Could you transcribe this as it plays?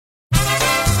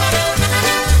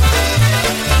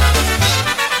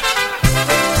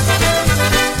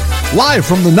live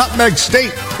from the Nutmeg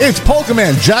State. It's Polka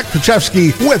Man Jack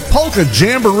Pachewski with Polka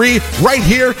Jamboree right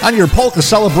here on your polka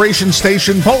celebration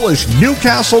station,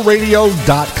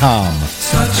 PolishNewcastleRadio.com.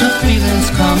 Such a feeling's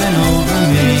coming over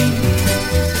me.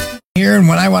 Here, and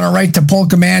when I want to write to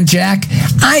Polka Man Jack,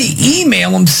 I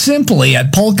email him simply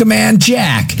at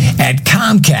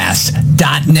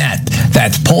polkamanjack@comcast.net.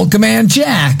 That's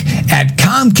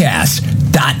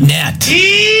polkamanjack@comcast.net.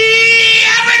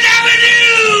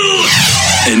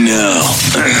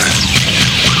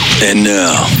 And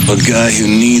now, a guy who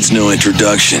needs no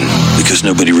introduction because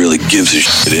nobody really gives a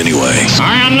shit anyway.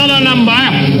 I am not a number.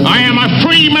 I am a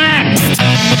free man.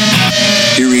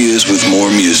 Here he is with more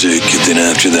music, and then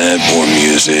after that, more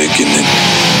music, and then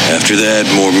after that,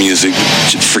 more music.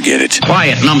 Just forget it.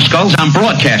 Quiet, numbskulls. I'm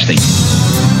broadcasting.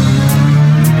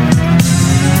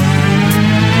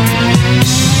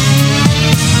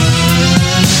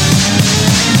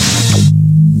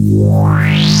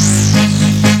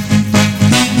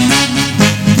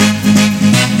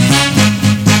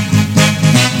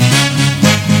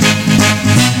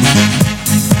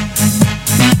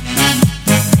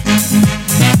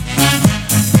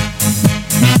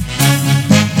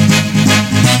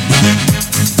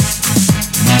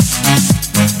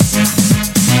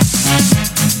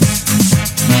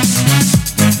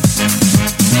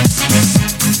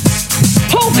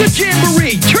 Polka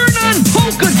Jamboree! Turn on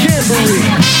Polka Jamboree!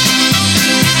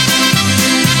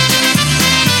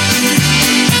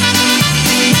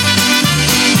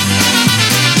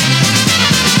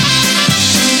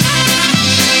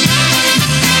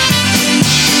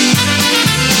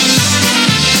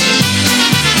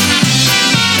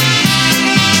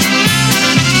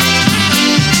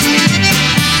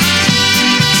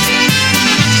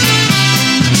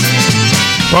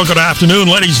 Well, good afternoon,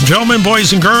 ladies and gentlemen,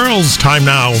 boys and girls. Time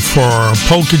now for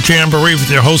Polka Jamboree with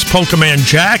your host, Polka Man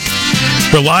Jack.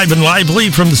 We're live and lively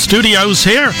from the studios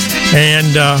here,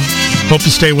 and hope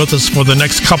you stay with us for the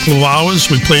next couple of hours.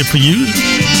 We play for you,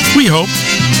 we hope,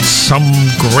 some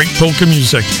great polka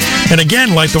music. And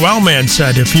again, like the Well Man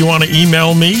said, if you want to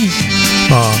email me,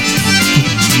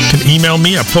 you can email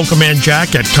me at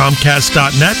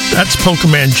polkamanjack@comcast.net. That's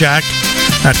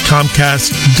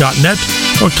polkamanjack@comcast.net.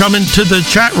 Or come into the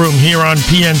chat room here on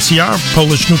PNCR,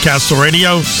 Polish Newcastle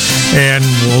Radio, and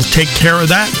we'll take care of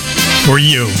that for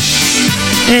you.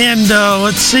 And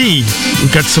let's see,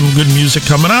 we've got some good music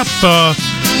coming up.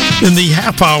 In the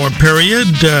half-hour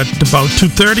period, at about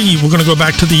 2:30, we're going to go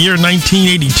back to the year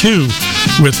 1982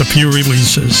 with a few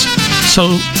releases.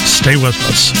 So stay with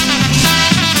us.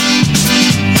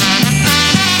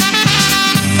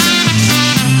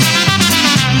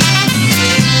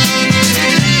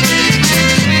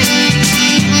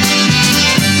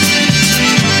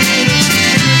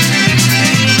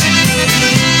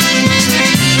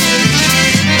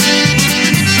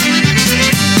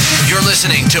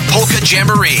 Listening to Polka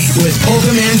Jamboree with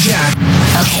Polka Man Jack.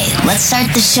 Okay, let's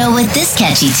start the show with this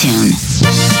catchy tune.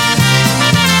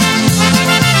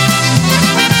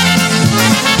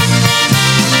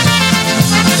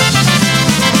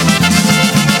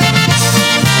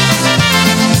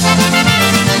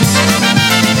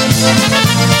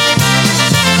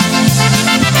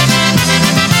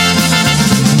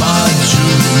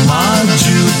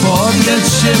 Madziu,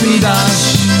 powiedz mi dasz,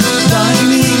 daj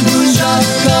mi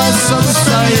buziaka,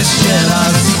 sobie jeszcze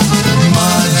raz.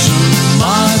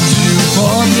 Madziu,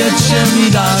 powiedz mi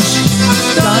dasz,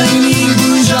 daj mi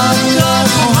buziaka,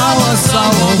 kochała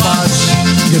całować.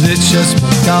 Gdy cię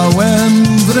spotkałem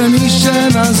w remisie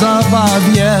na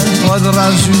zabawie, od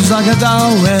razu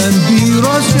zagadałem, by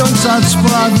rozwiązać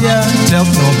sprawie.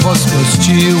 Teplno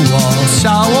posprościło,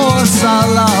 ciało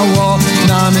zalało,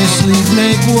 na myśli w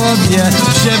mej głowie,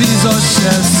 żeby coś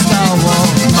się stało.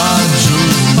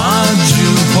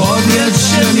 Madziu, powiedz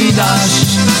mi dasz,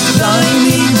 daj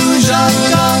mi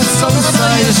buziaka, co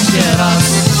jeszcze raz.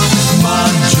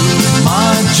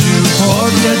 Madziu,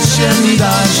 powiedz mi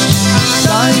dasz,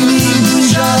 daj mi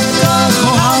buziaka,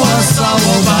 kochała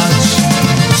całować.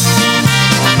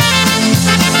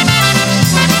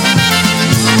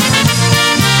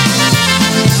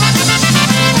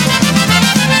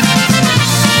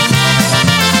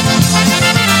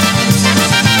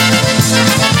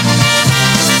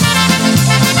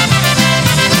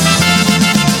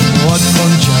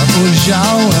 Odkąd cię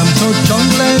ujrzałem, to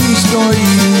ciągle mi stoi.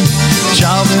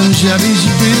 Chciałbym, żebyś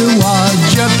była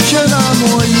dziewczyna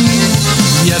moja.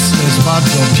 Jesteś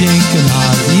bardzo piękna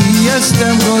i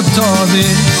jestem gotowy.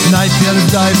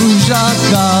 Najpierw daj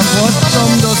buziaka,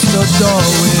 potem do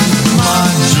stodoły.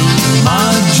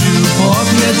 Madziu,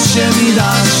 powiedz mi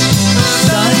dasz,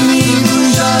 daj mi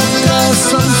buziaka,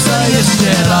 sąca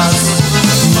jeszcze raz.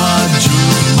 Madziu,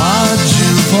 Madziu,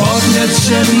 podnieś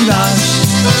się mi dasz,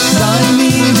 daj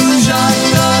mi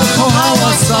buziaka,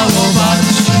 kochała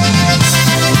całować.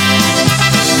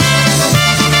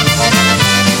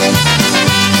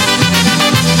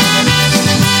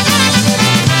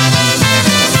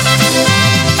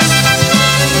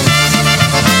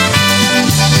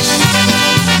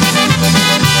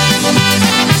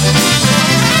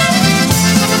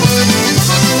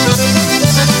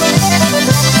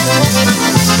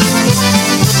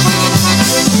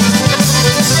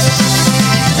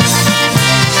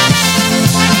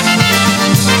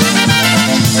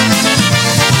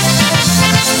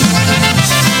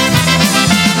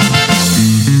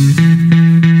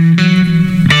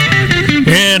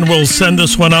 And we'll send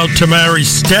this one out to Mary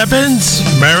Stebbins.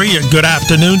 Mary, a good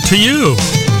afternoon to you.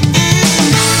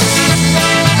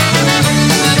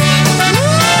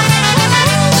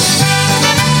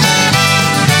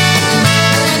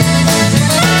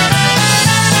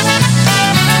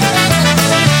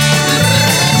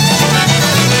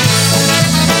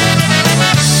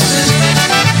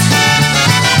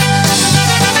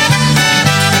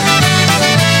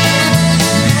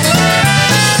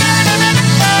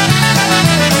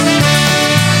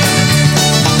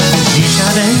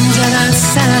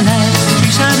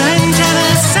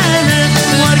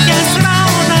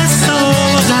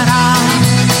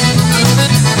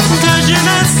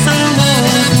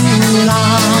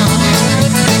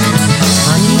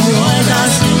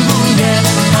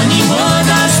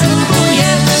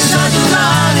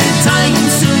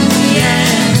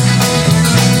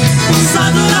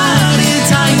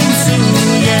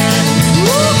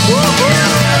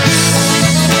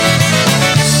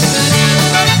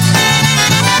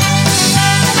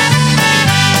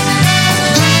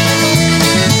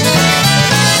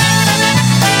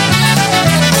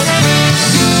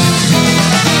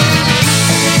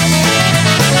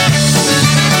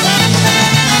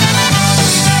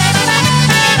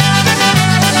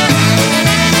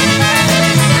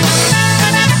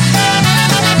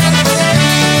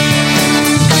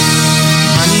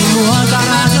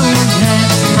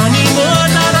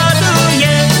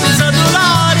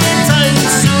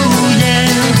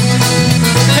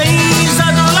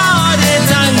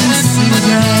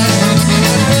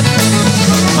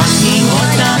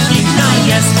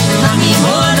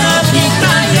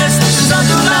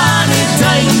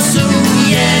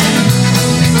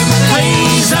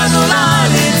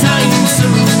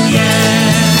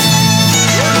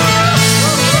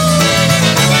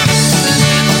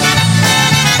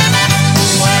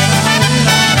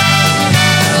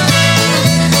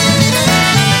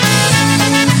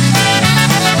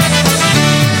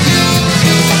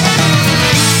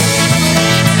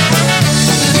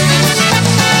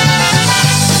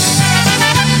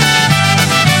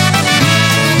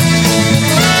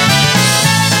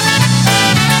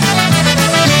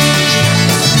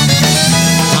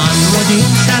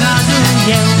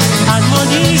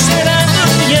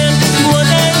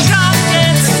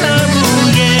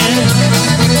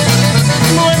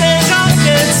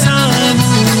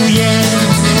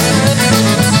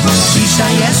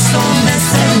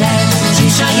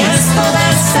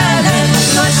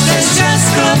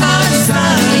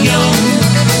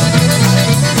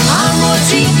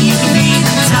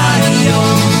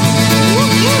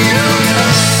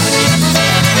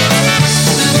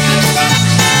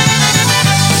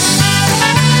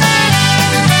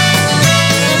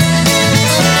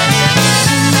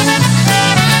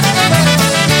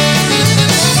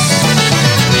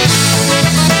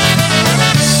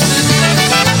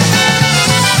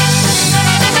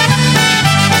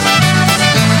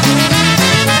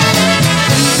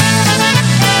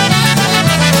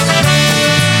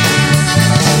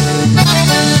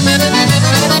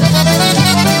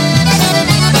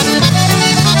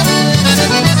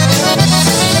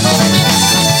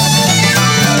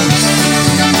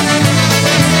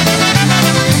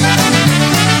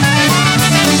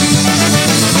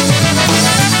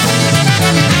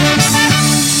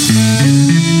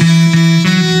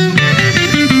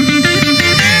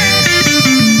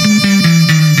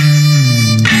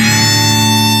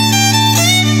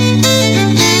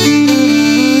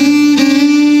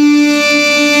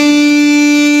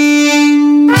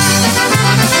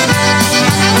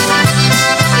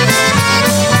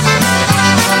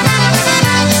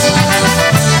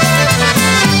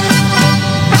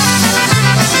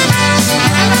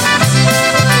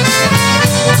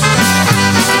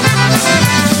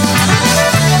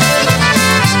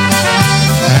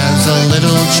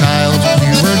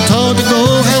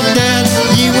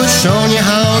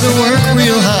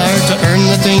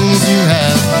 things you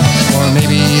have, or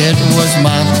maybe it was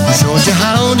Mom who showed you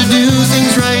how to do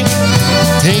things right.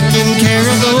 Taking care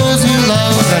of those you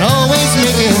love and always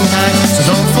making time. So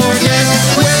don't forget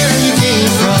where you came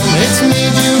from. It's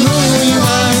made you who you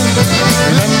are.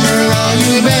 Remember all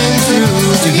you've been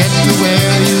through to get to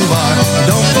where you are.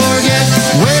 Don't forget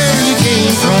where you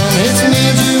came from. It's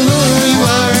made you who you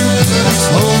are.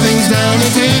 Slow things down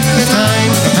and take the time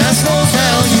to pass those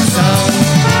values down.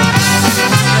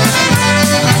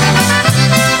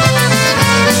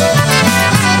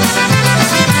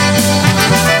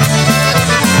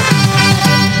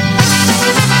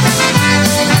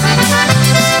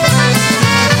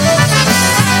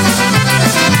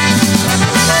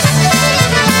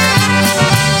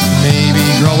 Maybe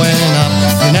growing up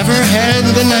you never had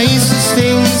the nicest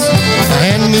things. A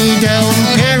hand-me-down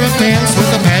pair of pants with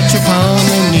a patch upon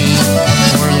the knee.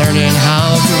 Or learning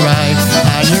how to ride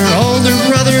on your older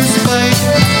brother's bike.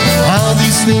 All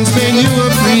these things made you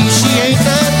appreciate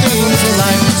the things in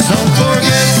life. Don't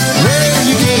forget where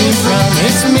you came from.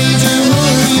 It's made you who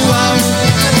you are.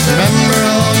 Remember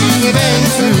all you've been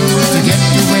through to get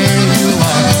to where you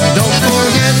are. Don't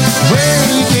forget where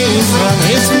you came from.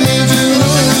 It's made you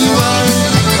who you are.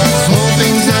 Slow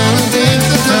things down and take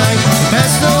the time to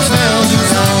pass those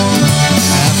values on.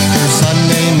 After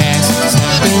Sunday Mass,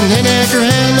 stopping in at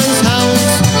grandma's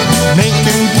house,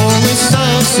 making Polish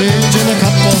sausage and a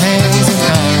couple hands of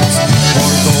cards.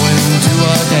 Or going to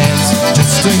a dance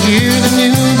just to hear the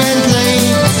new band play.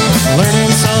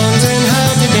 Learning songs and how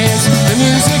to dance, the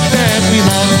music that we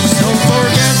love. Don't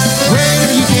forget where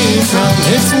you came from.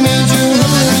 It's made you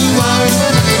who you are.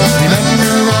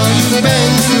 Remember all you've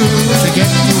been through to get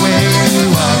to where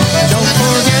you are. Don't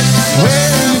forget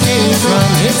where you came from.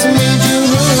 It's made you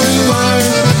who you are.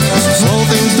 So slow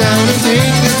things down and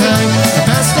take the time to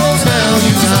pass those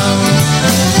values on.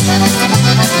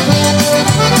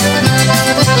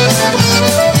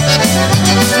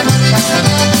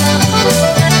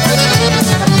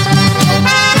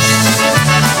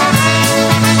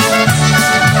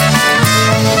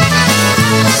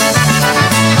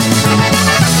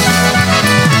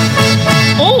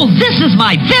 Oh, this is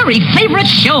my very favorite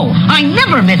show. I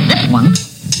never miss this one.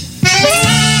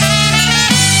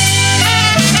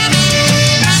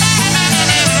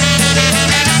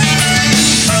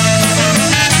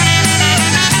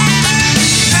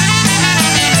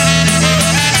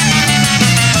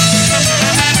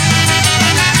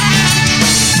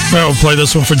 I'll play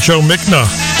this one for Joe Mickna.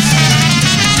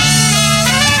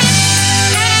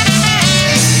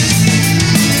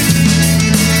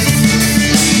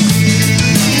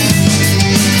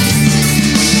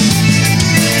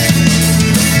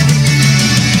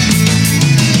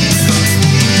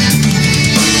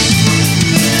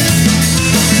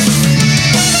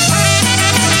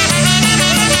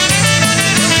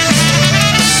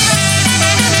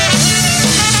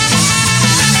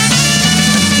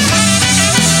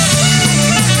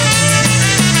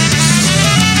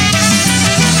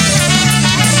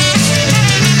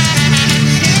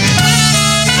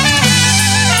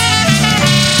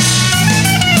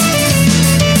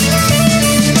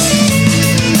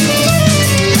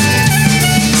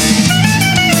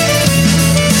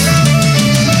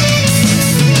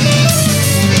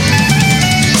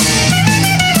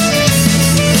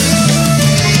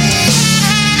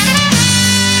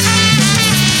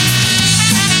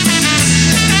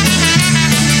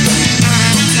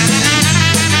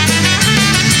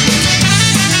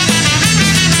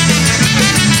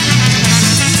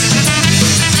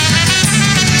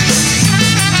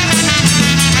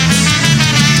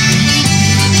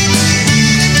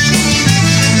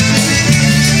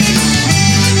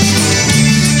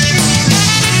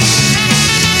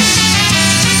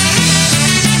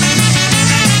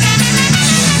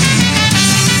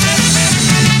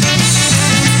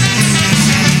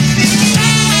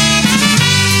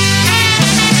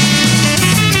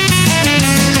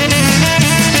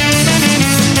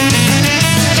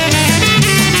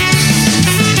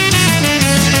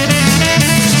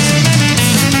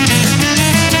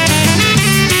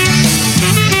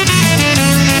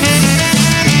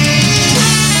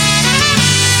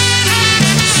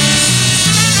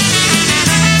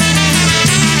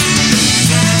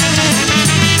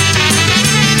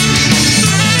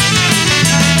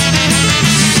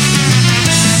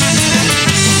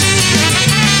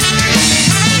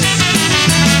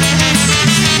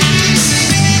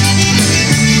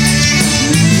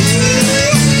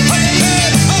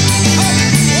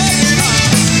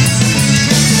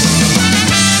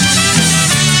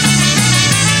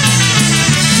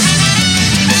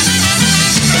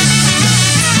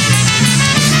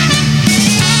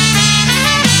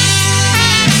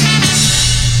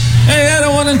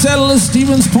 Alex Atlas,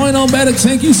 Stevens Point, Alberta.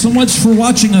 Thank you so much for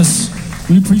watching us.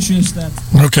 We appreciate that.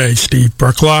 Okay, Steve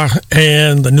Berkla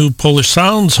and the new Polish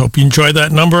Sounds. Hope you enjoyed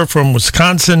that number from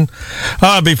Wisconsin.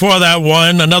 Before that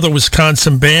one, another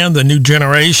Wisconsin band, the New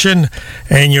Generation.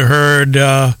 And you heard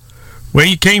Where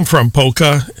You Came From,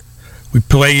 Polka. We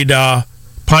played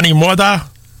Pani Młoda,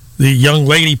 the Young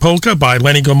Lady Polka by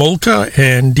Lenny Gomulka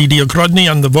and Didi Ogrodny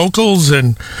on the vocals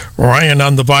and Ryan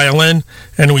on the violin.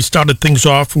 And we started things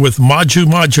off with Maju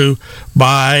Maju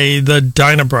by the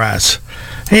Dynabrass.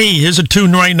 Hey, here's a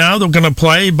tune right now that we're going to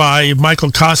play by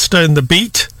Michael Costa and the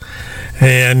Beat.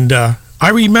 And I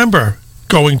remember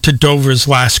going to Dover's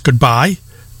Last Goodbye.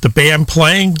 The band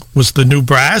playing was the New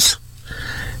Brass.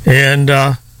 And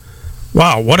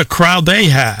wow, what a crowd they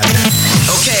had.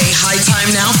 Okay, high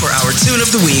time now for our tune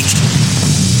of the week.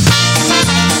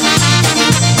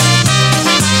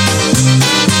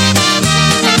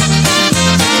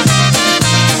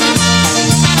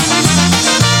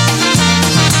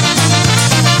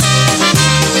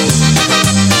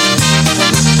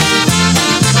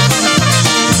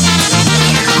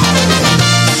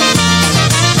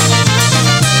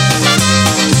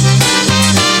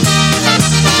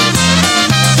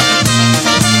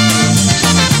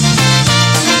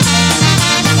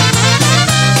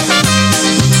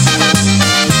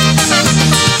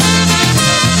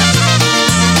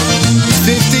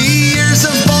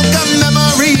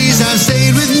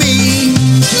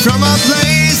 From a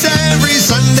place every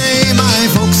Sunday my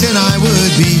folks and I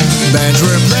would be. Bands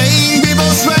were playing, people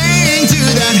swaying to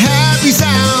that happy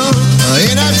sound.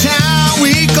 In a town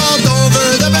we called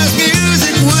Dover, the best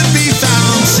music would be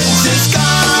found. Since it's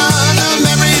gone, the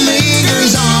memory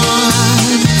lingers on.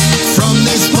 From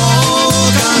this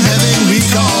polka heaven we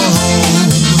call home.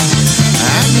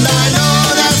 And I know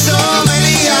that so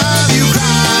many of you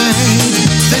cried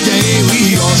the day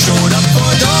we all showed up for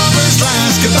Dover's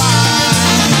last goodbye.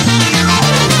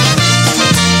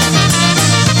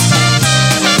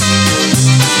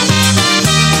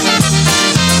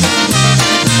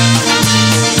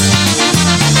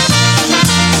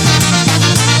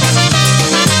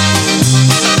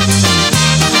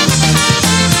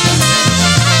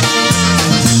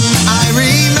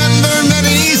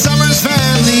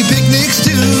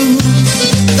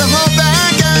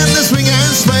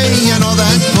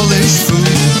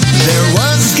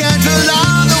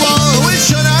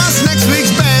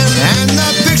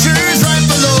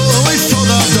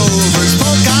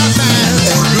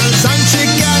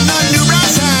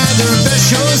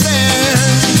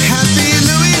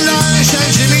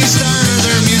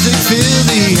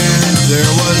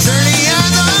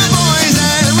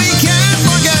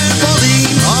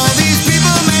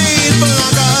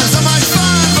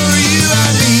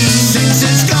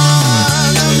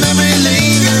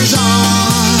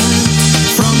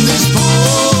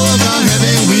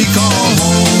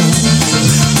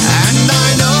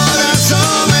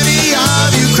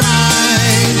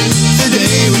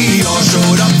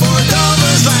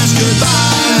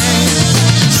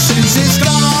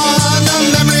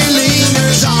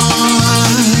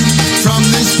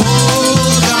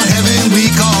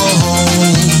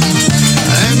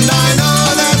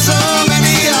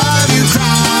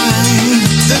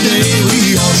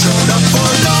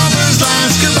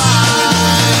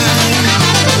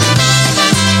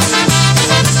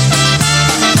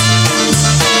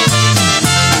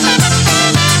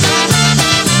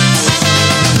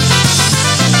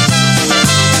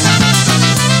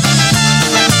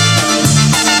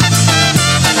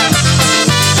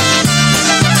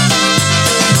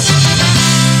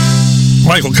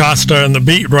 Michael Costa and the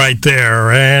Beat right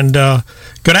there. And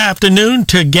good afternoon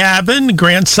to Gavin,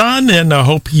 grandson, and I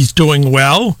hope he's doing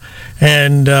well.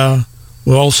 And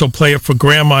we'll also play it for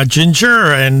Grandma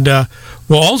Ginger, and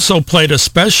we'll also play it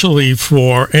especially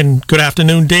for, and good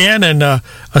afternoon, Dan, and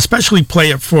especially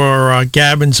play it for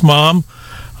Gavin's mom.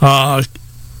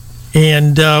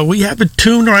 And we have a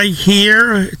tune right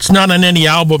here. It's not on any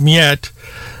album yet.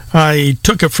 I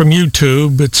took it from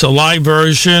YouTube. It's a live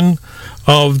version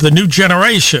of The New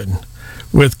Generation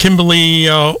with Kimberly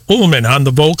Ullman on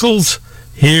the vocals.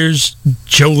 Here's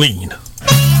Jolene.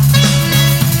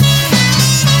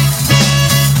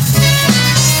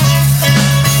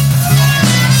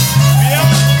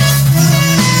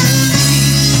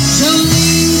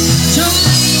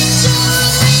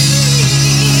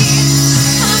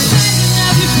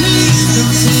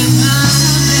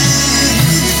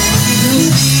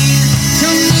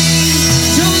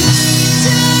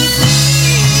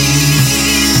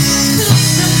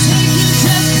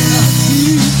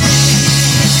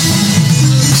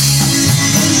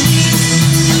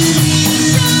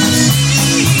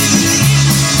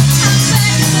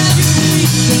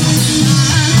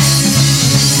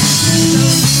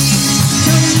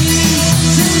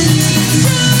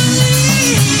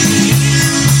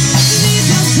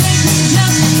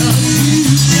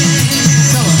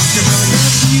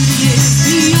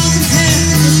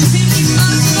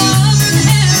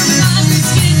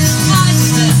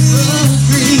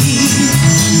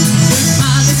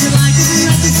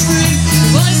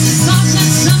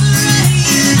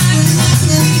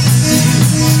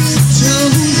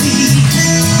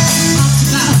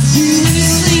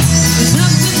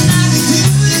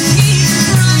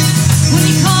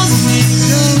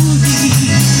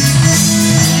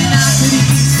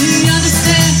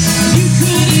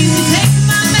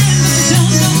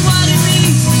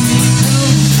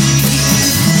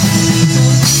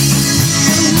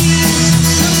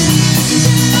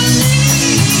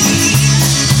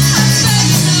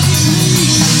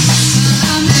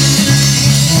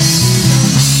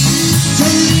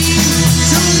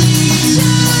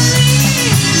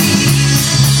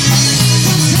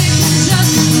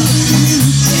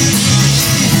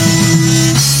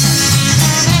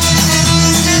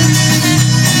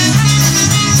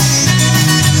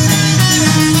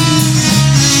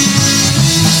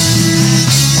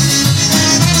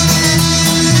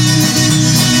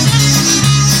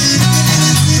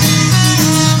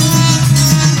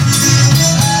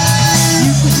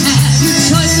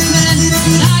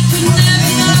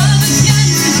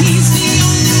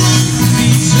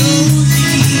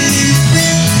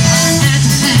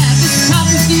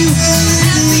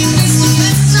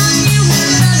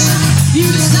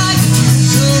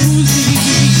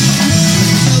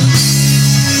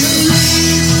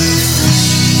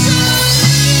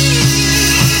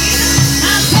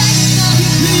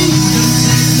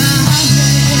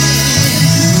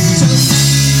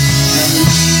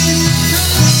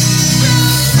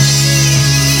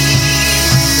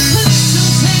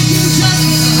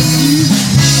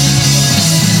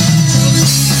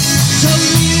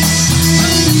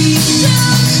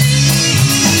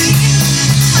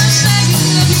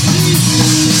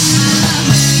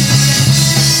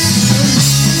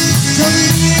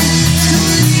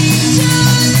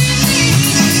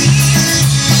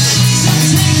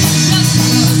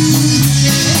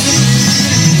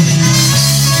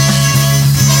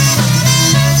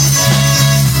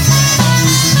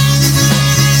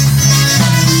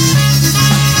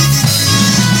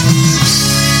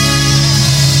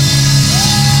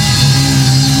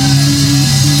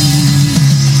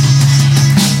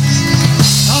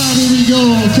 you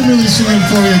go. Kimberly singing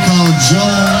for you called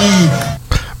Jolene.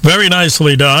 Very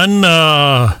nicely done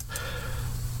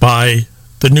by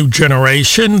the new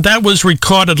generation. That was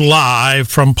recorded live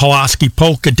from Pulaski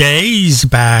Polka Days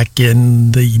back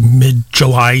in the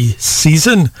mid-July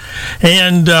season.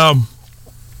 And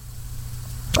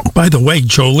by the way,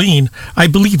 Jolene, I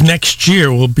believe next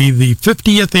year will be the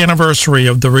 50th anniversary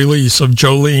of the release of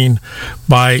Jolene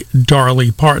by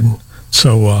Dolly Parton.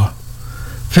 So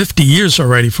 50 years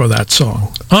already for that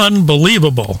song.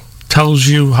 Unbelievable. Tells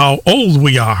you how old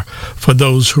we are for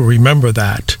those who remember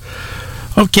that.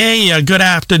 Okay, good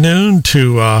afternoon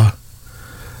to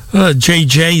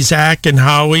JJ, Zach, and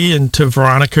Howie, and to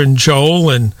Veronica and Joel,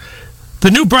 and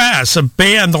the New Brass, a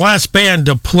band, the last band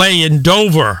to play in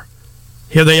Dover.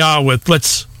 Here they are with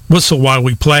Let's Whistle While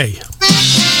We Play.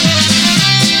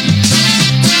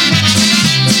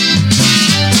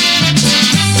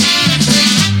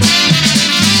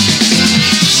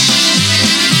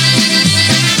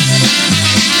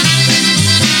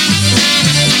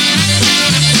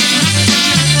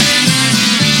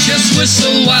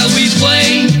 Whistle while we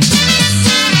play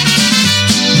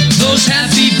those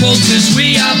happy polkas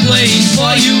we are playing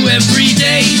for you every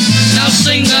day. Now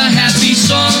sing a happy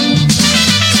song.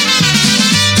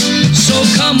 So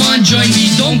come on, join me,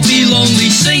 don't be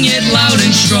lonely, sing it loud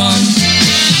and strong.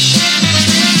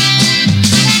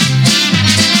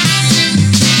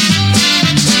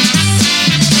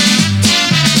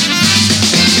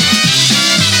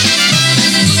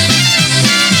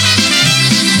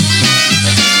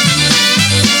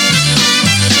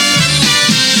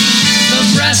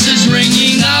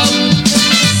 Ringing out,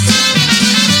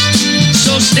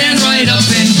 so stand right up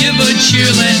and give a cheer,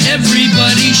 let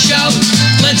everybody shout,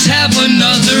 let's have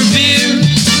another beer.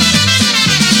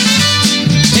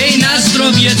 Hey, na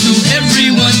zdrowie to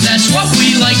everyone, that's what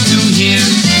we like to hear.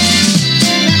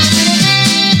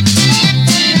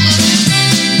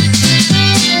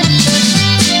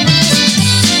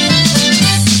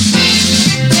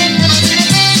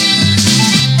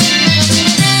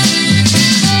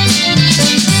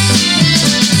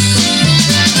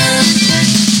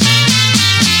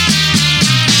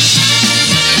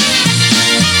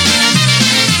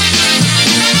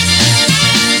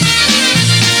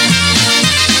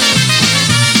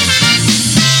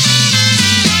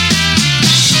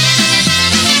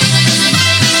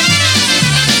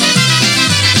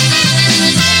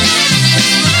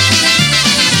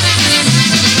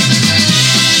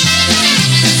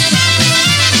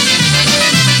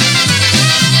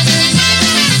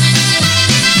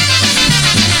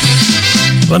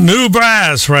 The New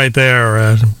Brass right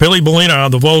there. Billy Bellina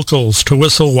on the vocals to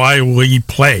Whistle While We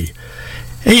Play.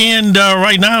 And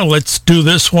right now, let's do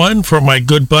this one for my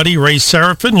good buddy Ray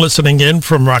Seraphin, listening in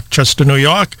from Rochester, New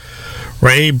York.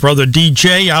 Ray, brother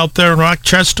DJ out there in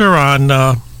Rochester on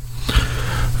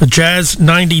Jazz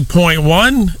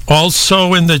 90.1.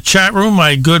 Also in the chat room,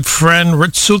 my good friend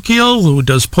Rich Sukiel, who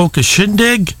does Polka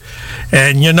Shindig.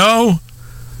 And you know,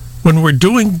 when we're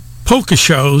doing polka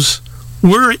shows,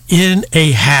 we're in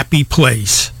a happy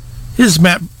place. Here's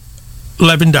Matt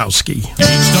Lewandowski.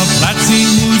 Idź do placy,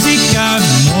 muzyka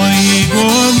w mojej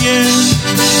głowie.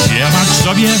 Śpiewać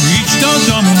sobie, idź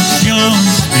do domu, wciąż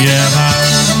śpiewać.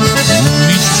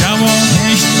 Umyć ciało,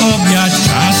 jeść obiad,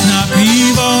 czas na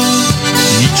piwo.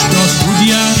 Idź do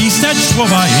studia, pisać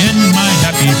słowa in my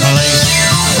happy place.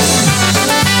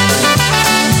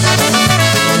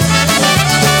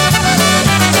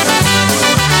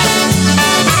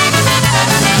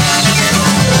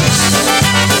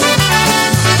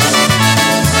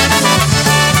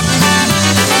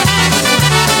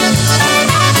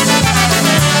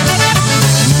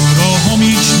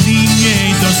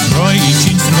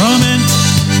 Stroić instrument,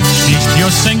 śpiewać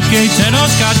piosenkę,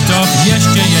 teraz to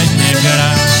jeszcze jednie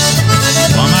gra.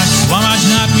 Łamać,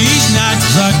 napisać,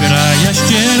 zagra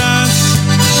jeszcze raz.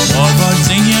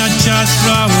 Powodzenia, czas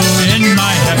trwało in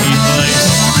my happy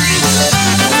place.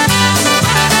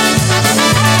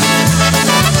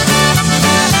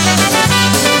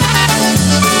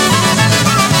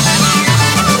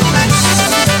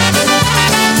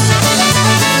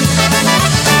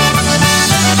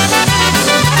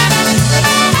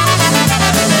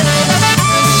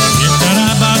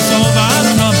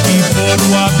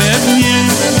 Pewnie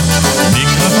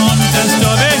mikrofon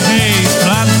testowy, hej,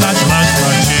 sprawdzać masz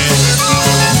się.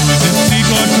 Muzycy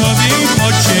gotowi,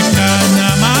 poczeka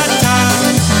na mata.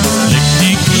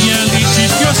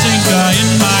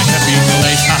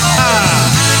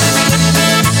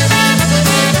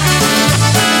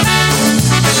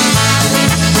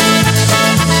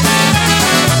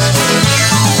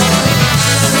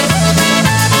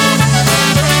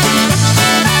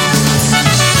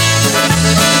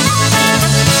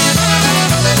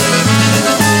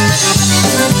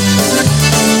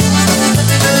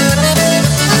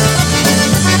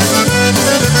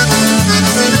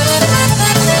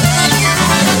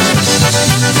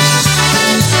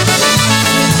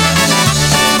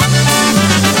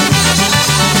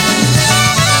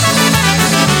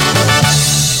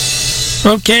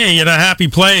 Okay, and a happy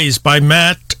plays by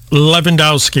Matt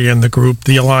Lewandowski and the group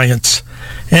The Alliance.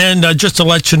 And just to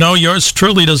let you know, yours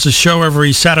truly does a show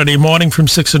every Saturday morning from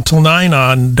 6 until 9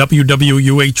 on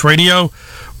WWUH Radio,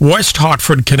 West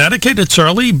Hartford, Connecticut. It's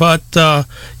early, but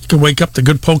you can wake up to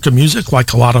good polka music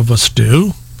like a lot of us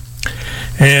do.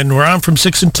 And we're on from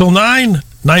 6 until 9,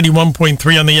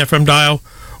 91.3 on the FM dial,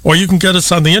 or you can get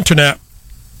us on the internet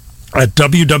at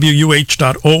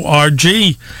www.org.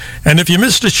 And if you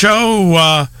missed a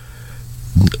show,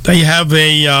 they have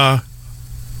a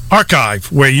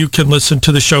archive where you can listen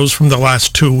to the shows from the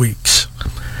last 2 weeks.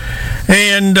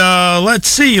 And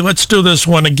let's do this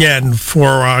one again for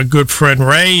our good friend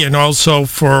Ray, and also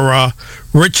for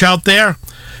Rich out there.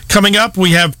 Coming up,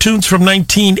 we have tunes from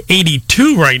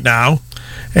 1982 right now.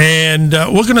 And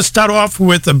we're going to start off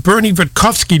with a Bernie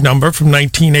Witkowski number from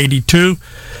 1982.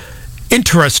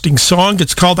 Interesting song.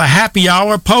 It's called the Happy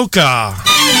Hour Polka.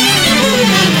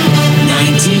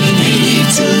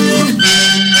 1982.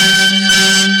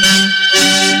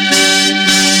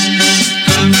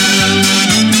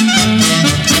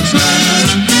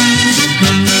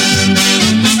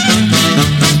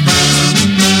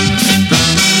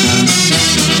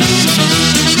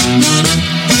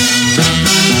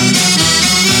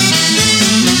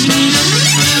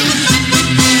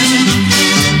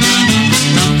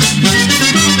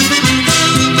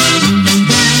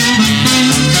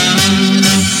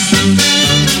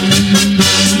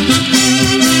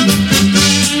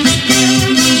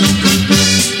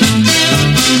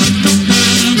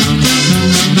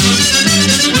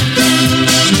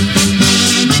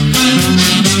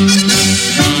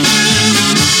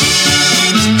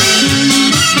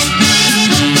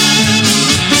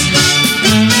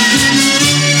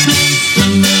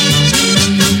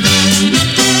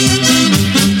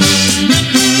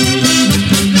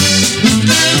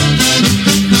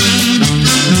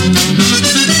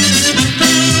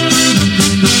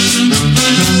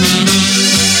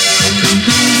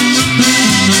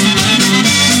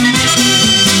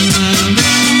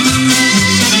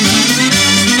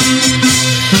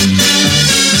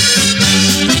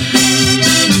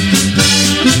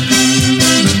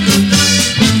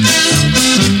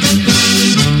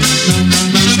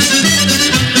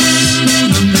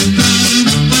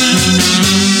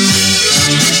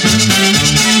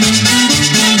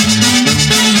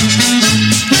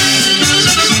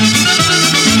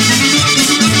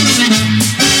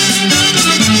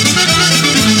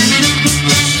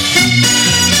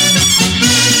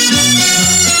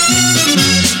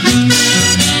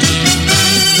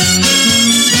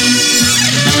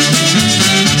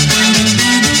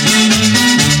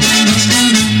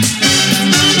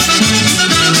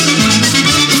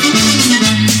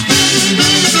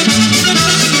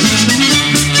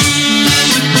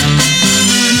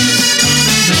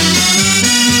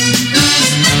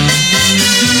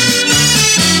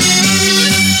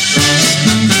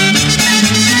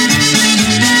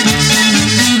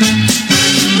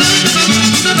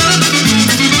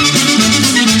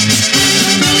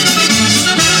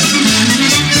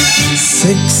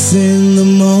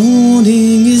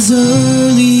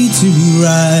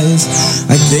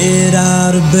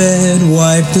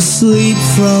 The sleep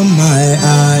from my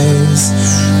eyes.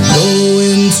 Go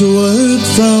into work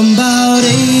from about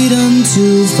 8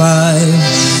 until 5.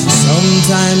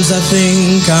 Sometimes I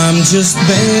think I'm just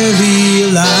barely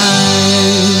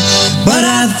alive, but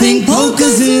I think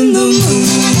polka's in the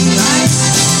moonlight.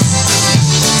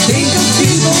 Think of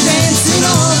people dancing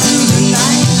all through the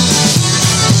night.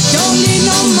 Don't need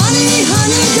no money,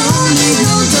 honey, don't need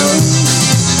no dough.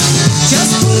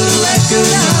 Just put a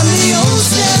record on the old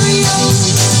stereo.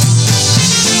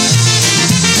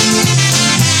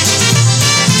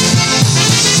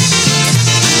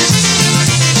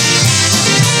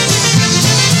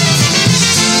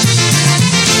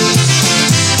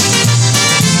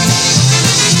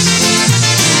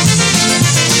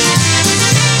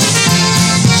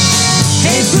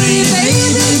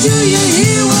 Do you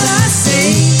hear what I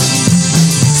say?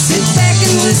 Sit back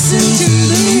and listen to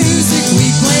the music we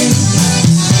play.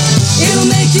 It'll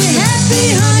make you happy,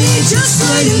 honey, just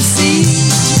wait and see.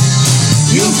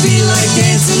 You'll feel like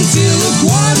dancing till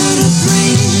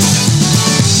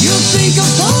 2:45. You'll think of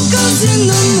polkas in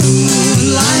the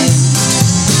moonlight.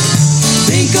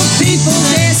 Think of people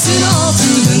dancing all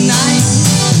through the night.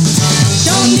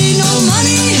 Don't need no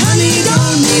money, honey,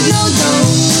 don't need no dough.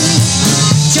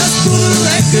 Just put a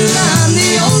record on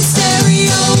the old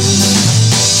stereo.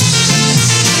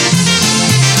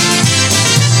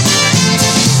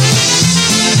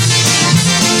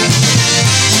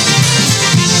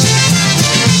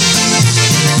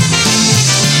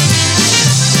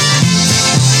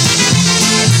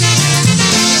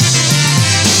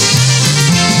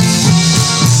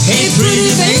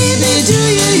 do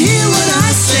you hear what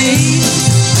I say?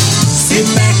 Sit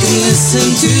back and listen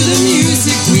to the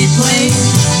music we play.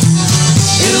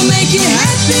 It'll make you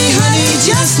happy, honey,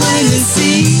 just wait and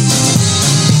see.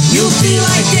 You'll feel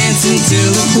like dancing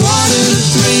till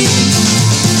 2:45.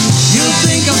 You'll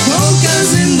think of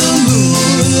polkas in the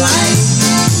moonlight.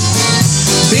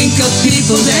 Think of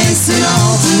people dancing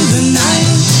all through the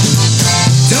night.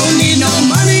 Don't need no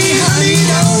money, honey,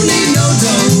 don't need no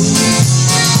dough.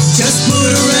 Just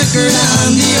put a record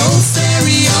on the old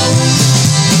stereo.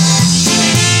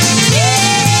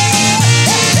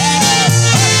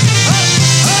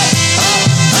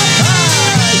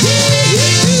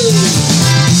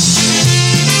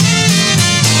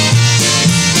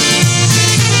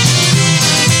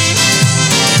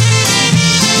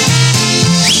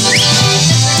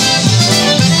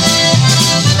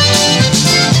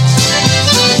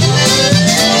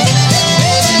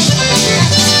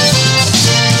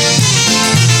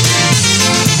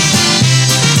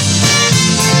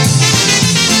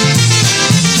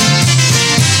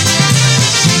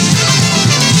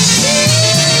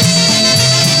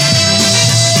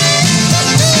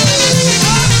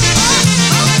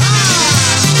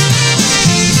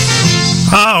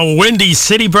 Oh, Windy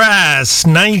City Brass,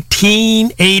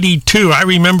 1982. I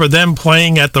remember them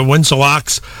playing at the Windsor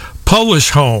Locks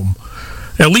Polish home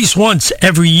at least once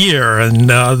every year, and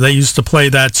they used to play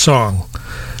that song,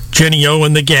 Jenny O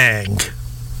and the Gang,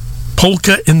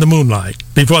 Polka in the Moonlight.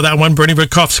 Before that one, Bernie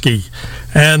Witkowski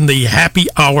and the Happy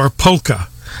Hour Polka.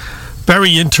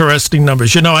 Very interesting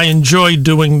numbers. You know, I enjoy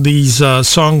doing these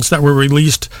songs that were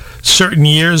released certain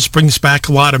years. Brings back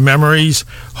a lot of memories.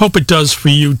 Hope it does for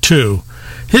you, too.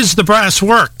 Here's the Brass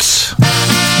Works.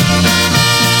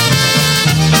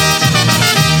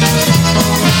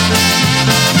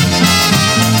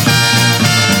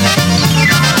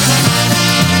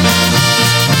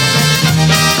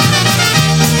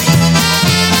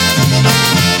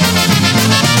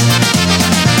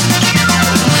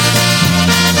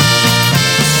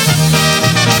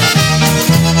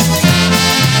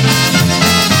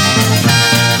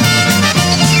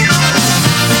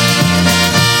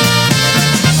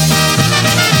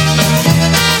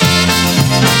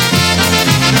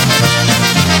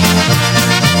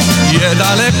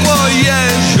 Niedaleko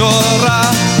jeziora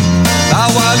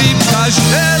stała lipka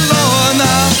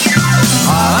zielona,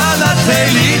 a na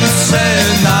tej lipce,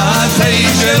 na tej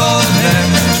zielonej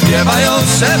śpiewają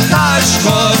se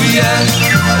ptaszkowie.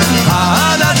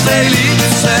 A na tej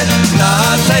lipce,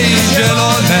 na tej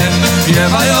zielonej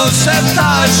śpiewają se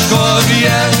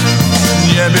ptaszkowie.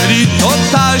 Nie byli to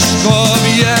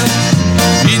ptaszkowie,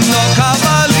 inno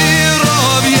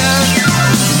kawalirowie.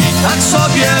 I tak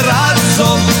sobie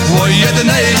radzą o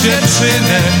jednej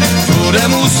dziewczyny,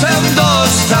 któremu sen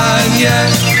dostanie.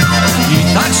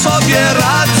 I tak sobie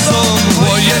radzą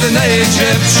o jednej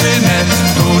dziewczyny,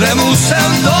 któremu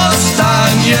sen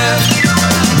dostanie.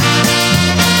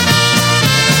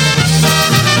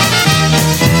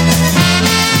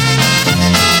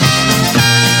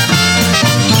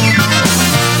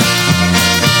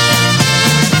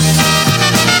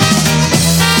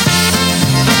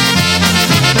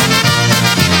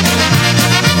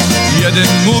 Jeden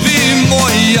mówi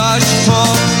mojaśko,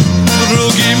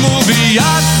 drugi mówi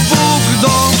jak Bóg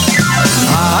do,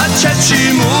 a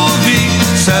trzeci mówi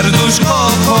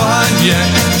serduszko kochanie,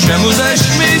 czemu żeś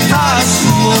mi tak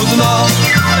smutno?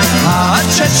 A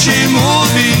trzeci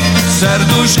mówi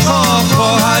serduszko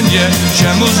kochanie,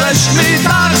 czemu żeś mi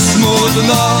tak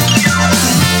smutno?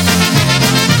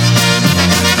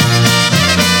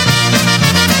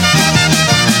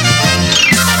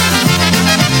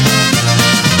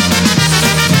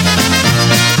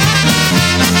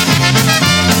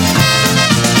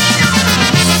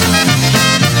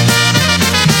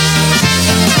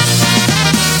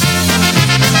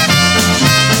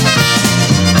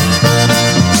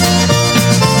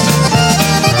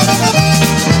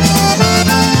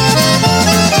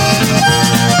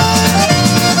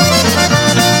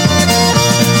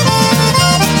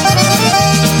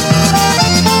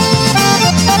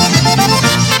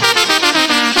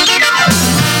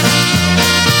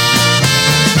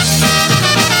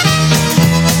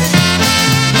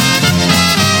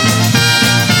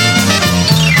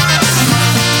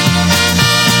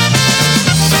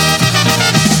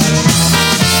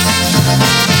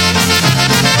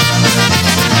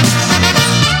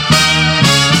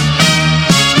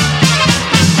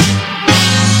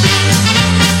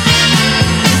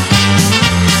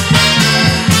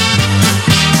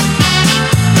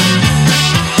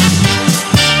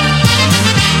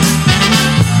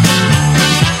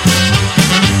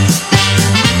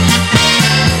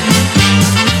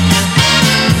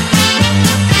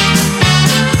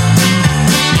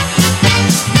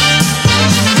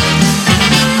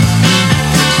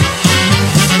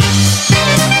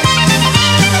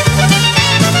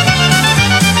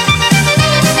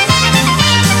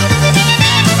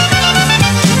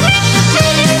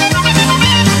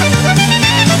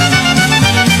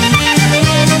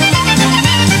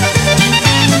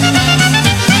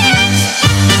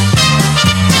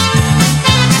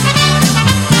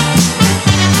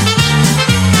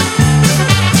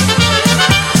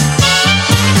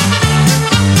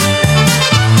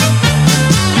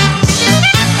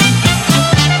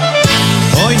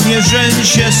 żeń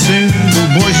się, synu,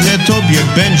 bo źle tobie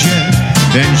będzie.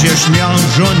 Będziesz miał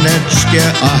żoneczkę,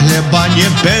 a chleba nie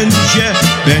będzie.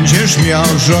 Będziesz miał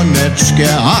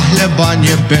żoneczkę, a chleba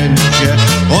nie będzie.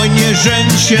 Oj, nie żeń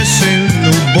się,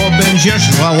 synu, bo będziesz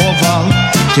żałował.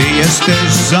 Ty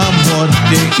jesteś za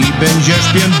młody i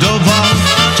będziesz biedował.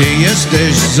 Ty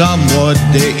jesteś za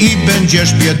młody i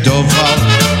będziesz biedował.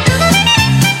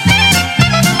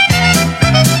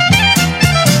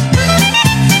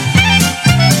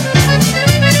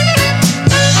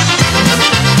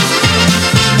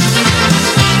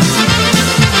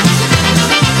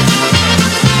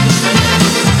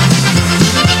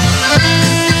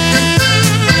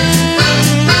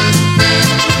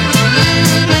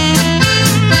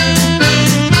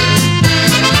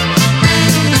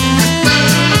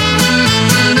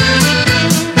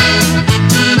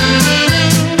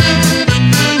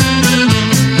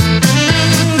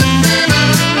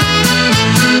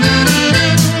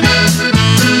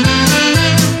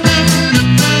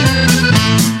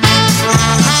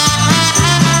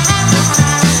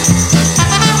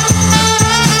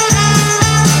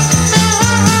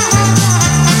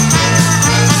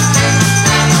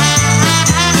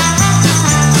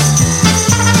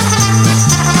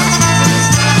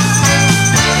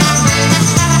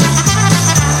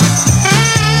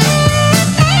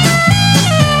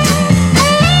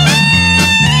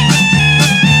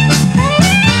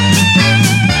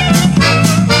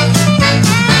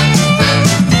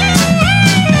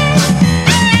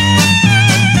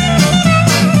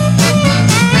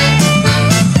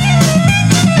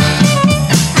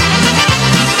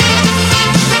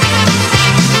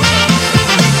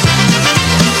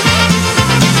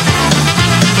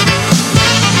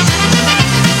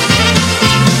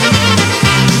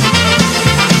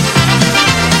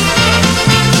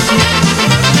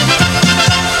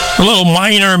 A little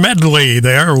minor medley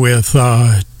there with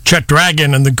Chet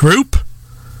Dragon and the group.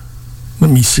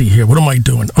 Let me see here. What am I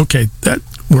doing? Okay, that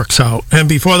works out. And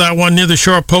before that one, Near the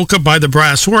Shore Polka by the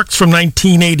Brass Works from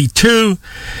 1982.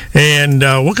 And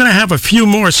we're going to have a few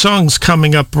more songs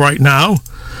coming up right now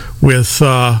with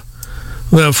from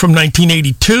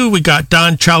 1982. We got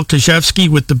Don Chalkaszewski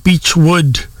with the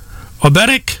Beechwood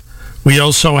Oberek. We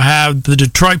also have the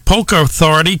Detroit Polka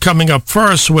Authority coming up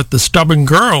first with the Stubborn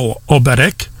Girl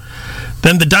Oberek.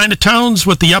 Then the Dynatones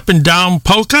with the Up and Down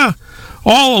Polka.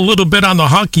 All a little bit on the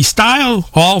honky style,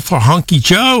 all for Honky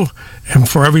Joe and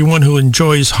for everyone who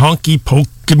enjoys honky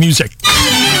polka music.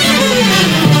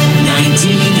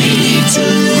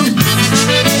 1982.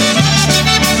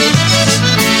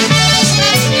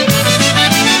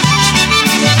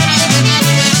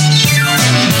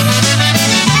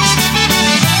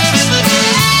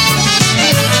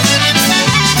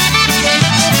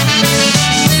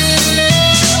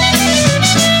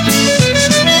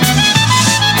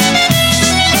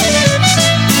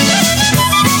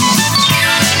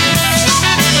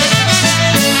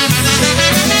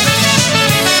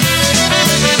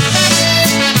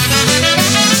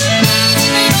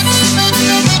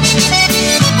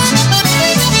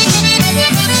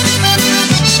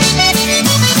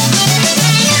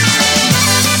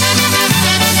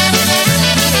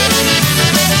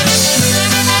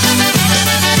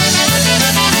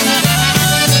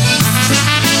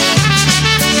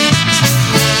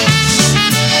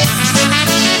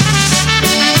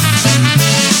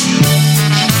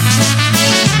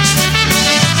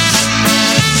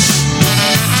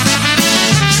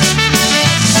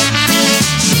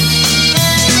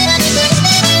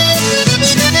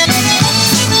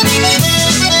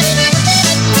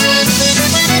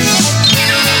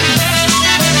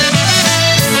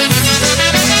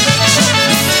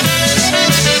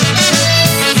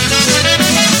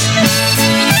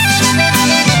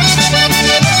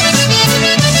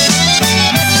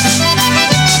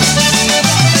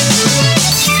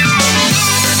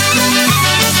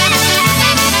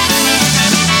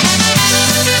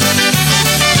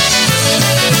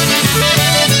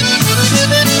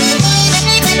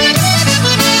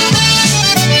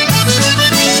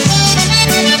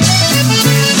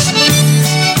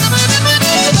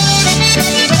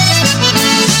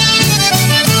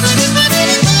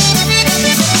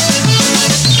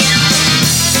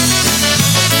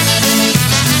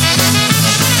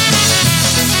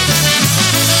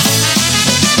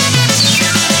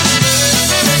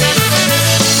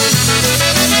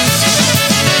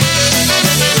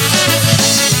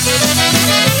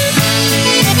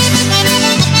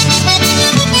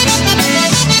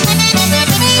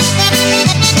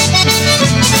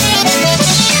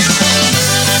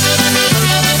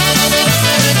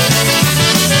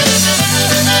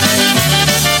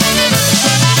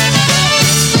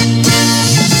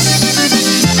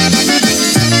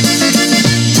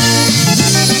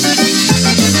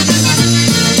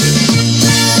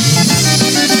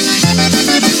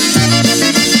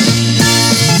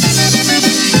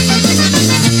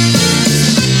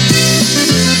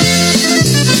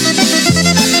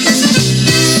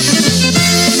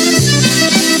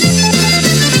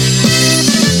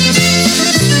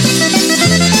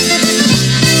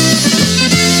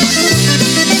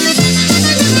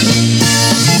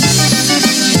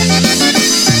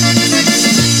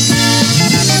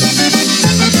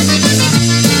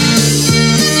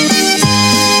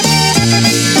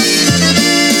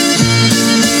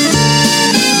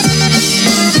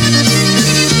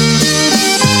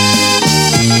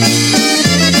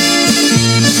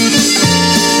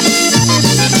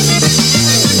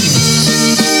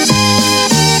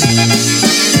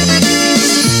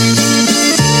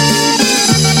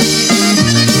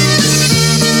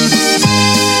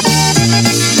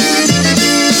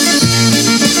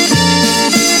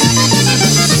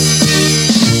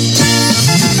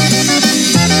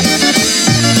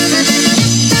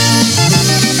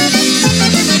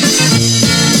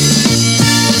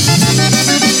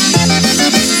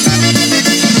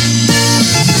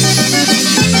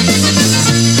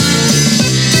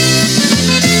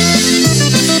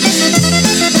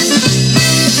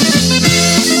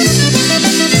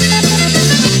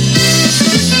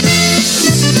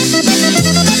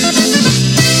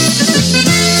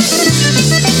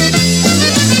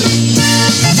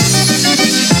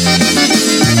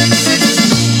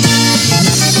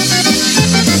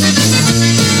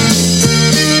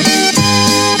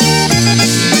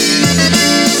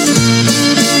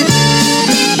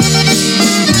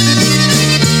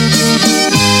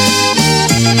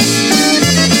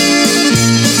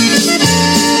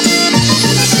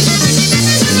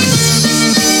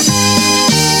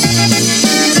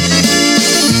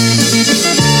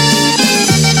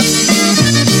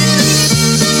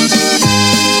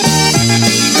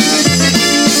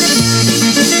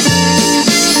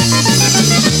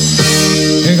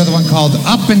 called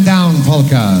Up and Down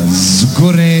Polka. Z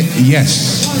góry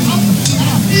yes.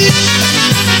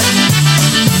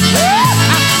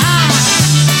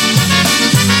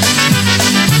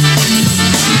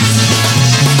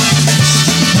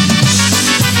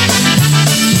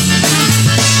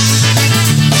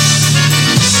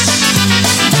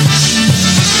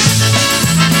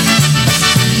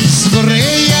 Z góry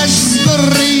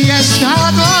jest,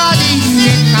 a dłoni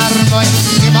nie karmoj.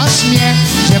 Nie masz mnie,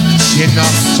 dziewczyno,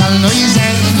 szalnuj ze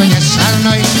mnie,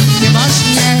 szalnuj. Nie masz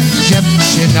mnie,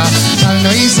 dziewczyno,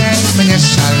 szalnuj ze mnie,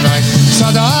 szalnuj.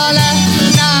 Co dole,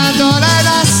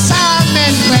 na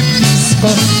samym lepisku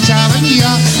chciałem ją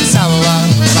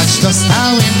całować,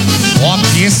 dostałem po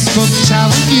piesku.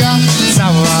 Chciałem ją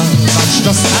całować,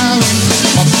 dostałem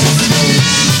po piesku.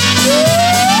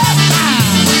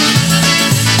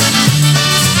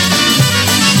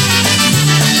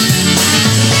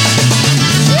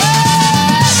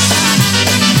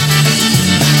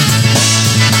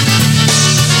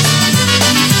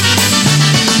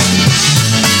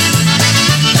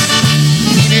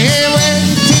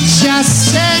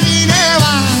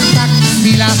 Minęła ta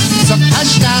chwila, co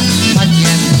każda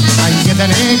panienka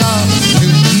jednego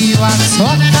lubiła, co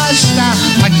każda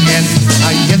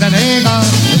panienka jednego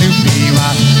lubiła.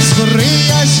 Z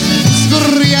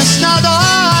góry jest na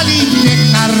doli,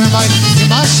 nie karmoj. Nie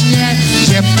masz mnie,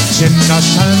 dziewczyno,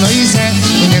 szalnuj ze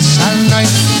mnie, szalnuj.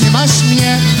 Nie masz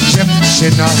mnie,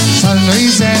 dziewczyno,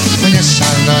 szalnuj ze mnie,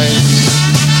 szalnuj.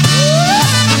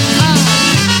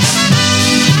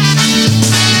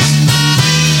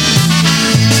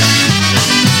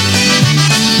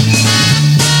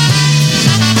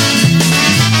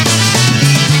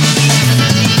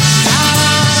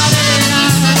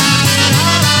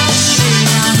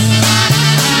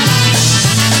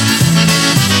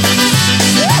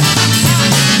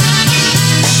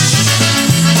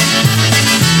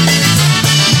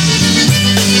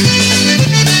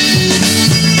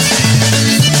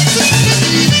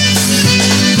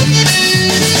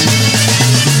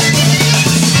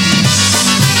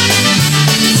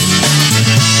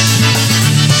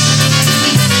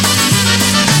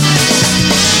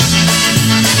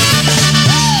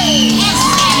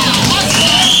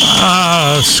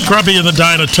 Scrubby and the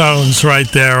Dynatones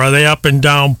right there. Are they Up and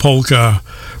Down Polka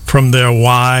from their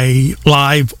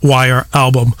Live Wire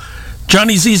album?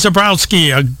 Johnny Z.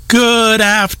 Zabrowski, a good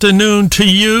afternoon to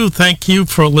you. Thank you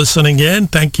for listening in.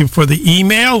 Thank you for the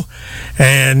email.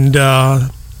 And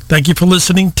thank you for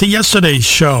listening to yesterday's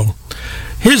show.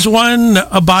 Here's one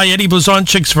by Eddie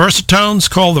Blazonczyk's Versatones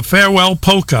called the Farewell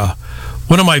Polka.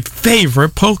 One of my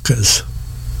favorite polkas.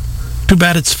 Too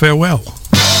bad it's farewell.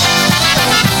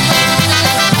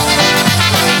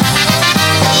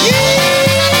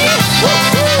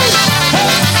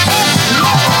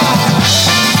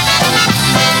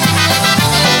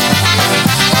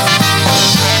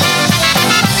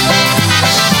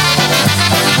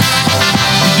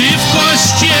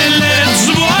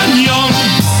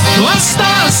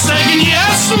 Stasek nie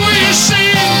słyszy,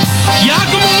 jak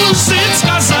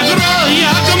muzycka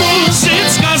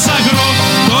zagro,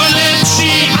 to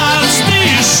leci, a z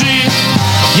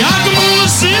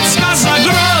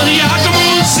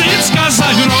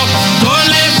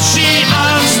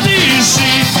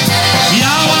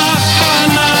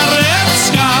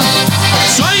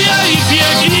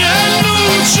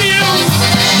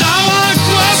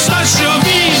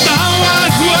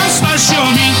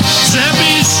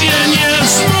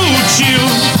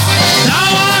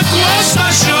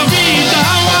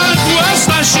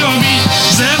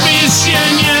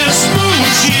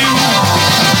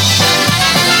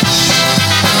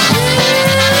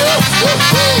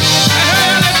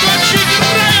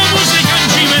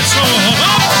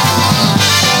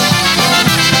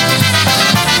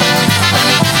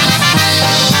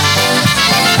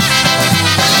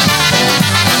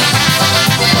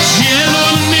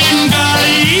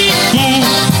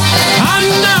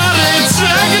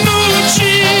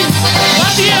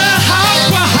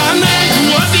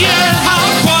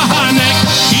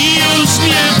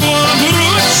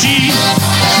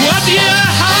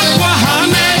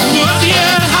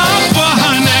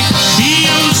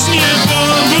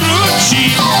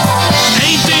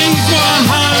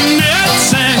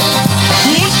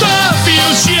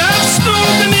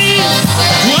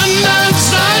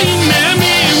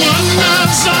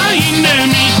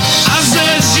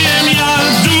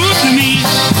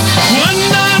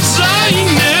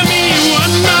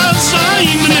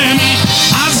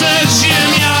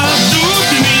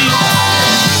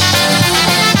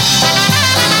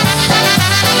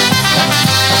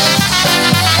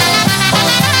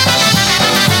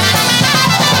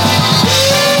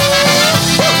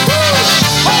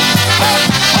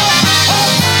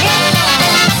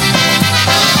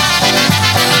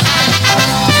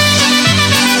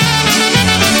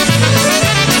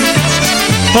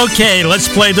Okay, let's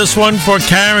play this one for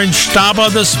Karen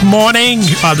Staba this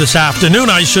afternoon,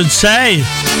 I should say.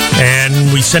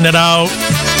 And we send it out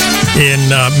in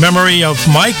memory of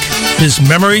Mike, his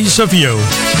Memories of You.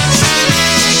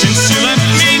 Since you left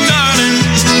me, darling,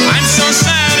 I'm so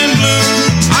sad and blue.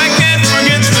 I can't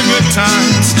forget the good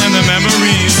times and the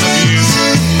memories of you.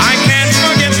 I can't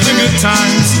forget the good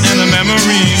times and the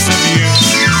memories of you.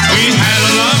 We had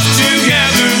a love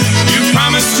together, you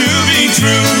promised to be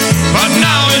true. But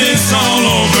now it is all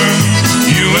over,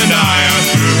 you and I are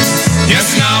through.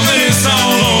 Yes, now it is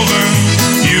all over,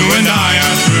 you and I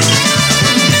are through.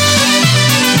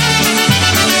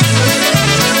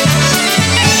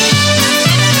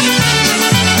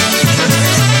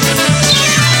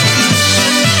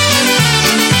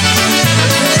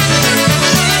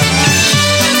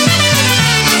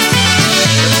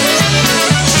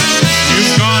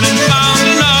 You've gone and found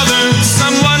another,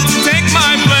 someone to take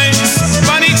my place.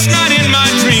 But each night in my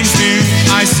dreams, dear,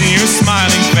 I see your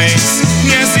smiling face.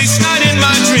 Yes, each night in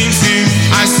my dreams, dear,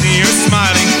 I see your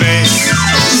smiling face.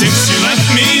 Since you left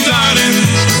me, darling,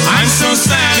 I'm so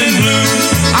sad and blue.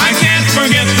 I can't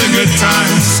forget the good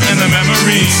times and the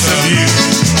memories of you.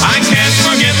 I can't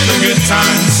forget the good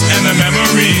times and the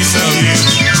memories of you.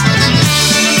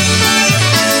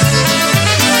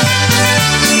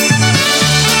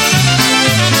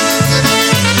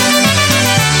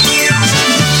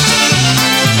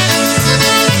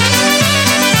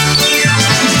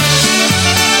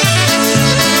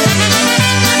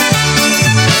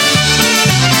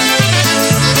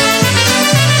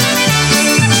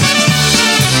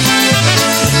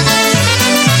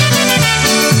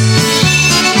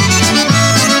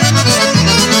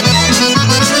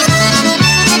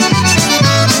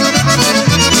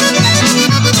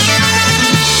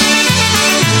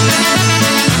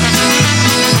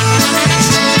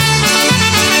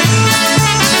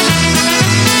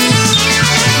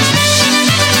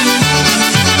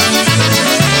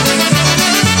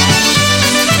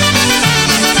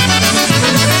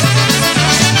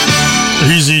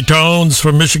 Easy Tones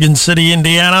from Michigan City,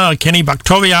 Indiana. Kenny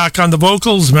Baktoviak on the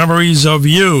vocals, Memories of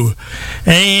You.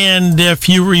 And if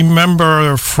you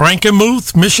remember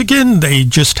Frankenmuth, Michigan, they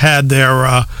just had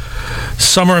their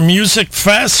Summer Music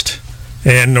Fest.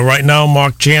 And right now,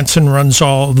 Mark Jansen runs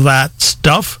all that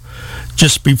stuff.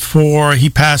 Just before he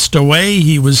passed away,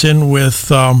 he was in with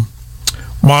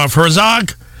Marv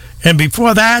Herzog. And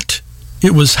before that,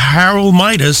 it was Harold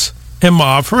Midas and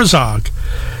Marv Herzog.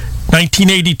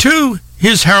 1982,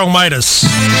 here's Harold Midas.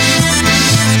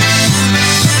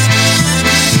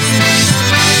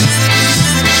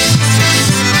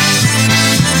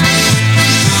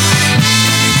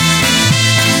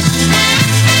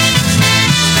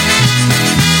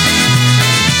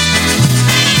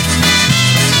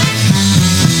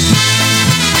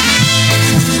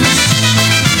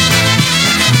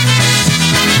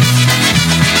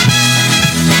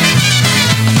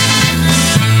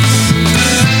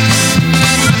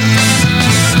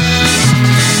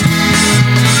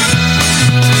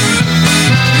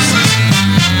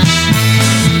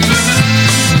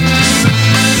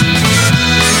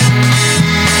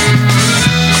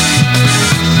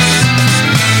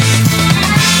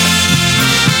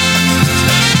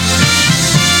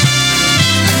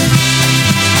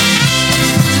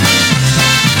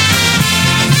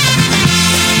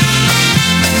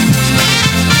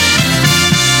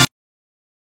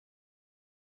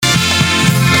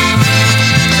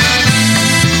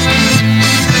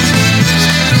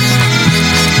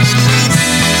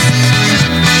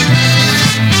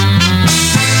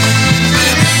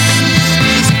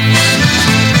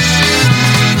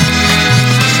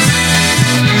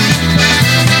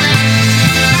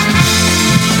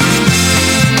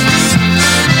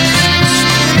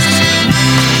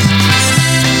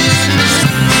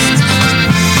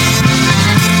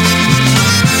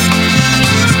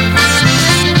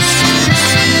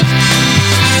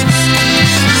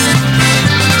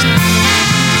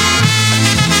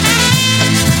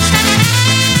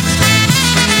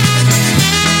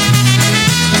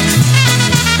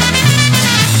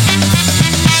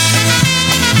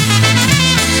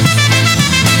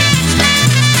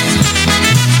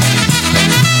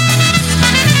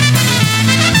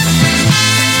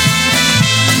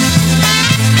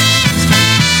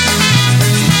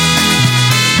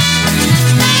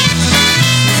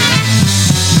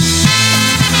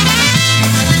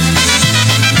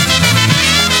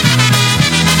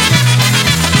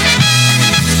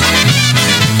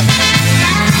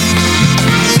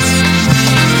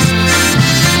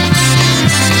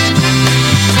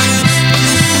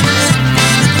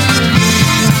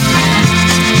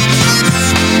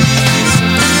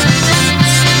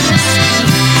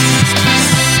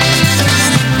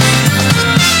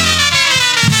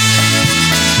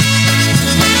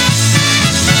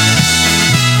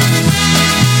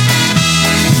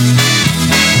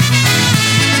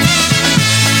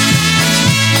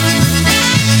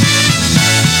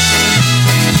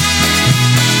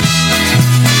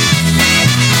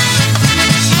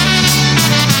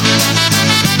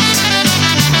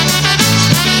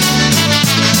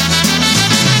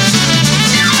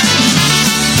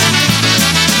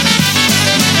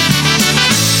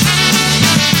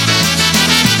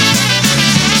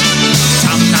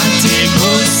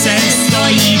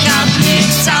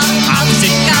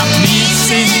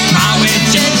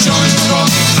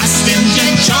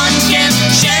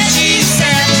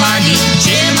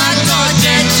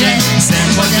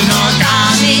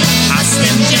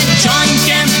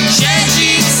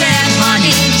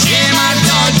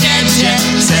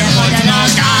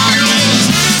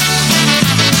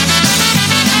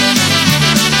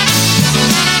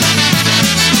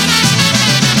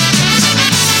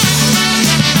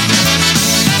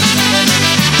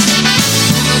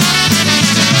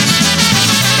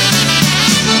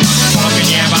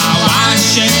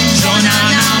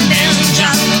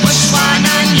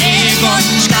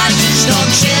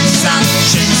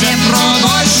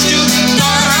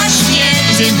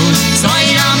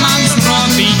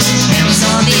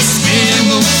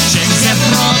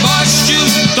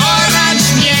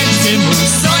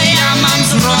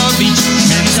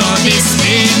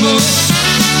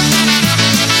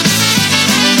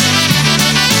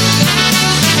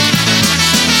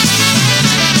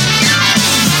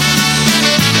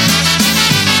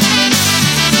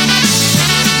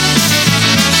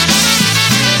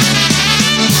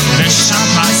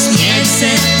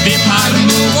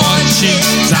 się,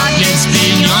 zapiec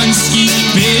pieniążki,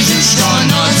 wyrzuć do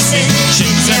nocy.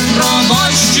 Księdze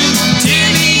proboszczu, ty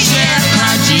mi się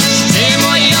radzisz, ty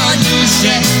moją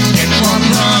duszę piekło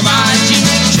prowadzisz.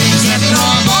 Księdze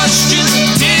proboszczu,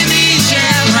 ty mi się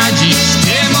radzisz,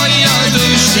 ty moją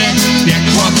duszę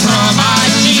piekło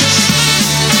prowadzisz.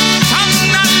 Tam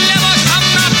na lewo, tam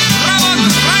na prawo,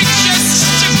 grajcie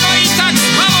szybko i tak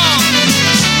znowu.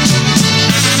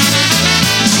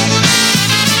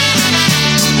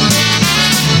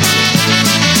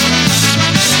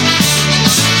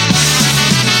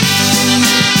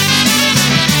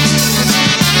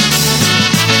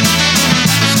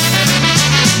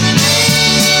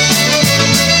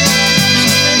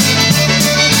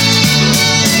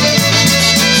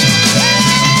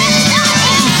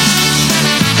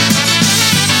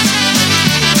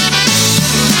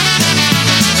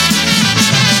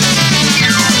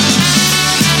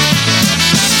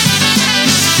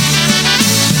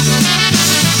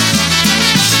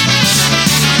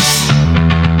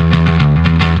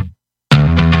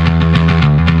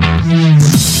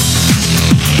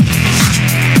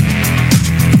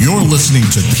 You're listening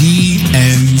to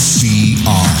PNCR.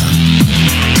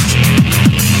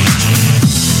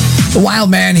 The Wild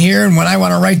Man here, and when I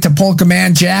want to write to Polka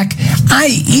Man Jack,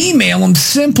 I email him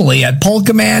simply at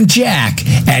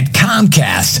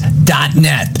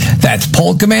polkamanjack@comcast.net. That's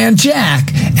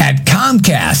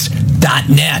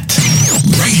polkamanjack@comcast.net.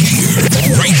 Right here,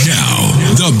 right now,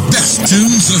 the best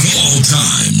tunes of all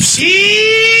times.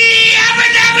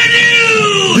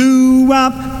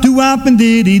 Doo-wop and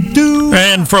diddy-doo.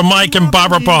 And from Mike and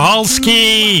Barbara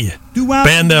Pahalski,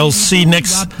 band they'll see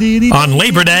next on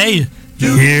Labor Day,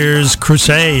 here's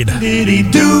Crusade.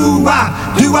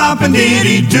 Diddy-doo-wop, doo-wop and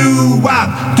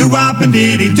diddy-doo-wop, doo-wop and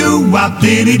diddy-doo-wop,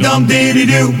 diddy-dum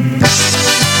diddy-doo.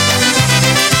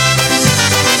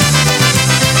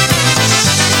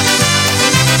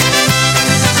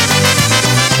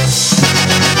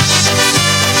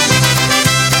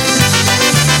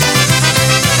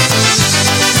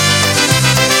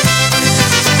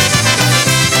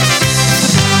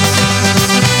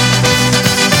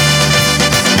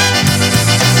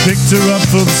 Picked her up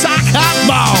for the sock hop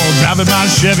ball, driving my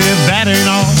Chevy, that ain't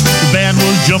all. The band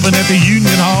was jumping at the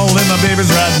Union Hall, and my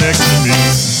baby's right next to me.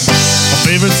 My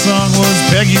favorite song was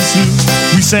Peggy Sue.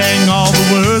 We sang all the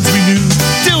words we knew,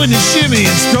 doing the shimmy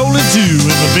and strolling too,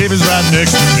 and my baby's right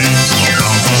next to me.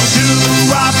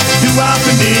 Doo-wop, doo-wop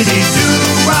and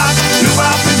diddy-doo-wop,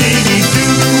 doo-wop and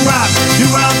diddy-doo-wop,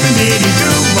 doo-wop and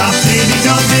diddy-doo-wop,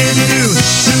 diddy-dum diddy-doo.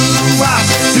 Doo-wop,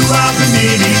 doo-wop and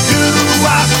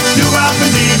diddy-doo-wop, doo-wop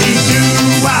and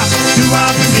diddy-doo-wop,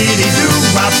 doo-wop and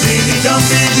diddy-doo-wop, diddy-dum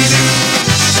diddy-doo.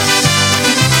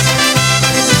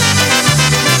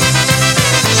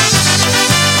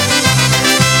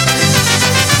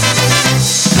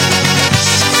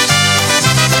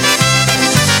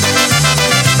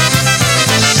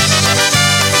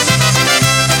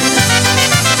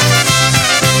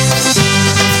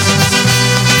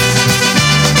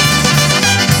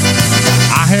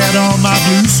 On my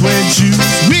blue suede shoes,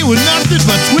 we were nothing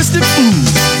but twisted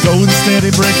fools, going steady,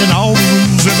 breaking all the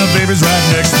rules, and the baby's right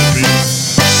next to me.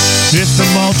 Hit the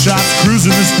malt shops,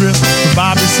 cruising the strip, the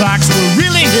Bobby socks were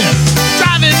really hip.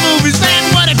 Driving movies, man,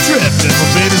 what a trip, and my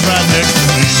baby's right next to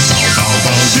me.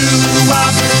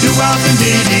 Doo-wop, doo-wop and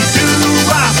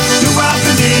diddy-doo-wop, doo-wop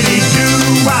and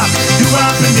diddy-doo-wop,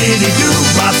 doo-wop and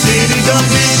diddy-doo-wop, diddy-dum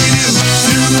diddy-doo.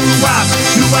 Doo-wop,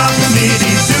 doo-wop and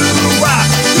diddy-doo-wop,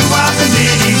 doo-wop and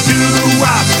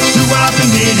diddy-doo-wop, doo-wop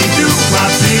and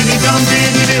diddy-doo-wop, diddy-dum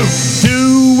diddy-doo.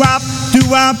 Doo-wop,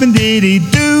 doo-wop and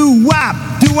diddy-doo-wop,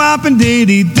 doo-wop and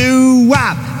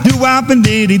diddy-doo-wop, doo-wop and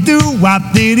diddy-doo-wop,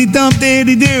 diddy-dum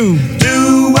diddy-doo.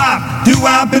 Doo-wop,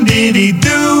 doo-wop and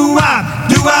diddy-doo-wop,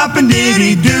 doo-wop and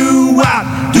diddy-doo-wop,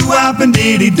 doo-wop and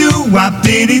diddy-doo-wop,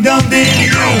 diddy-dum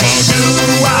diddy-doo.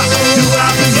 Doo-wop,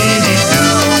 doo-wop and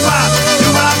diddy-doo-wop,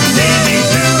 doo-wop and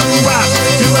diddy-doo-wop,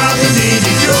 doo-wop and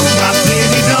diddy-doo-wop,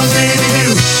 diddy-dum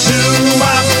diddy-doo.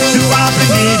 Doo-wop, doo-wop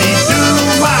and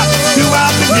diddy-doo-wop,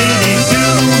 doo-wop and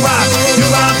diddy-doo-wop,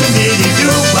 doo-wop and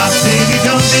diddy-doo-wop,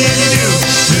 diddy-dum diddy-doo.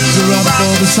 Picked her up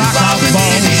for the sock hop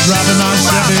ball, driving my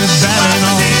Chevy, that ain't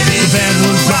all. The band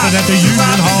was jumping at the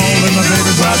Union Hall, and my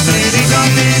baby's right next to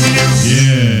me.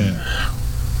 Yeah.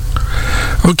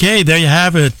 Okay, there you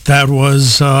have it. That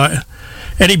was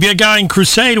Eddie Biergein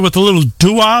Crusade with a little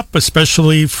doo-wop,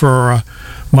 especially for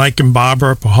Mike and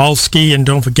Barbara Pahalski. And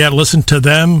don't forget, listen to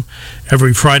them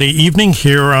every Friday evening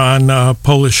here on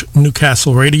Polish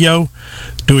Newcastle Radio.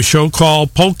 Do a show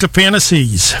called Polka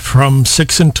Fantasies from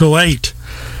 6 until 8.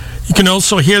 You can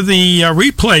also hear the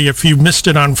replay if you missed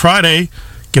it on Friday.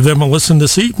 Give them a listen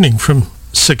this evening from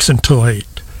 6 until 8.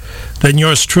 Then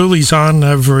yours truly's on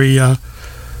every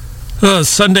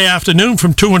Sunday afternoon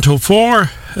from 2 until 4,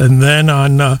 and then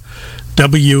on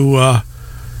WHU.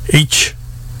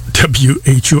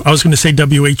 I was going to say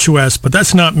WHUS, but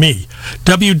that's not me.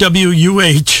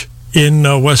 WWUH in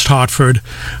West Hartford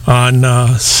on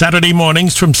Saturday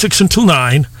mornings from 6 until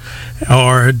 9,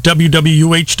 or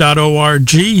www.org,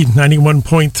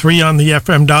 91.3 on the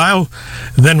FM dial.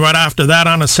 Then right after that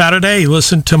on a Saturday,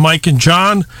 listen to Mike and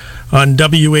John on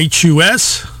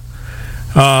WHUS.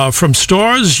 From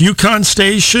Stores, Yukon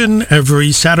Station,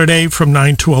 every Saturday from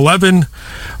 9 to 11.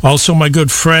 Also, my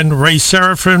good friend Ray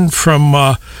Seraphin from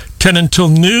 10 until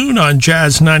noon on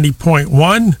Jazz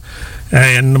 90.1.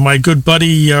 And my good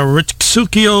buddy Rich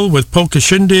Sukiel with Polka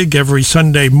Shindig every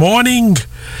Sunday morning.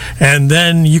 And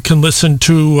then you can listen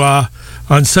to,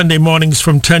 on Sunday mornings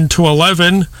from 10 to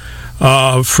 11,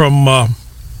 from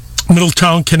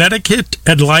Middletown, Connecticut,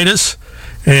 Ed Lightus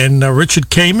and Richard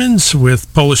Kamens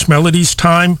with Polish Melodies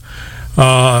Time.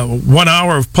 1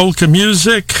 hour of polka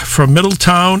music from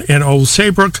Middletown and Old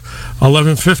Saybrook,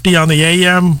 1150 on the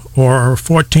AM or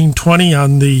 1420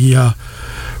 on the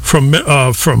from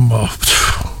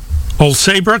Old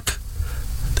Saybrook.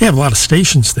 They have a lot of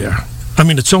stations there. I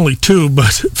mean, it's only 2,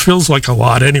 but it feels like a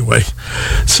lot anyway.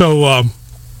 So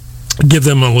give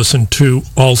them a listen to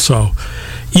also.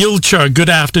 Ilcha, good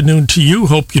afternoon to you.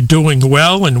 Hope you're doing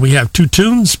well. And we have 2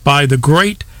 tunes by the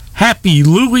great Happy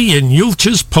Louie and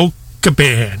Ilcha's Polka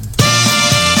Band.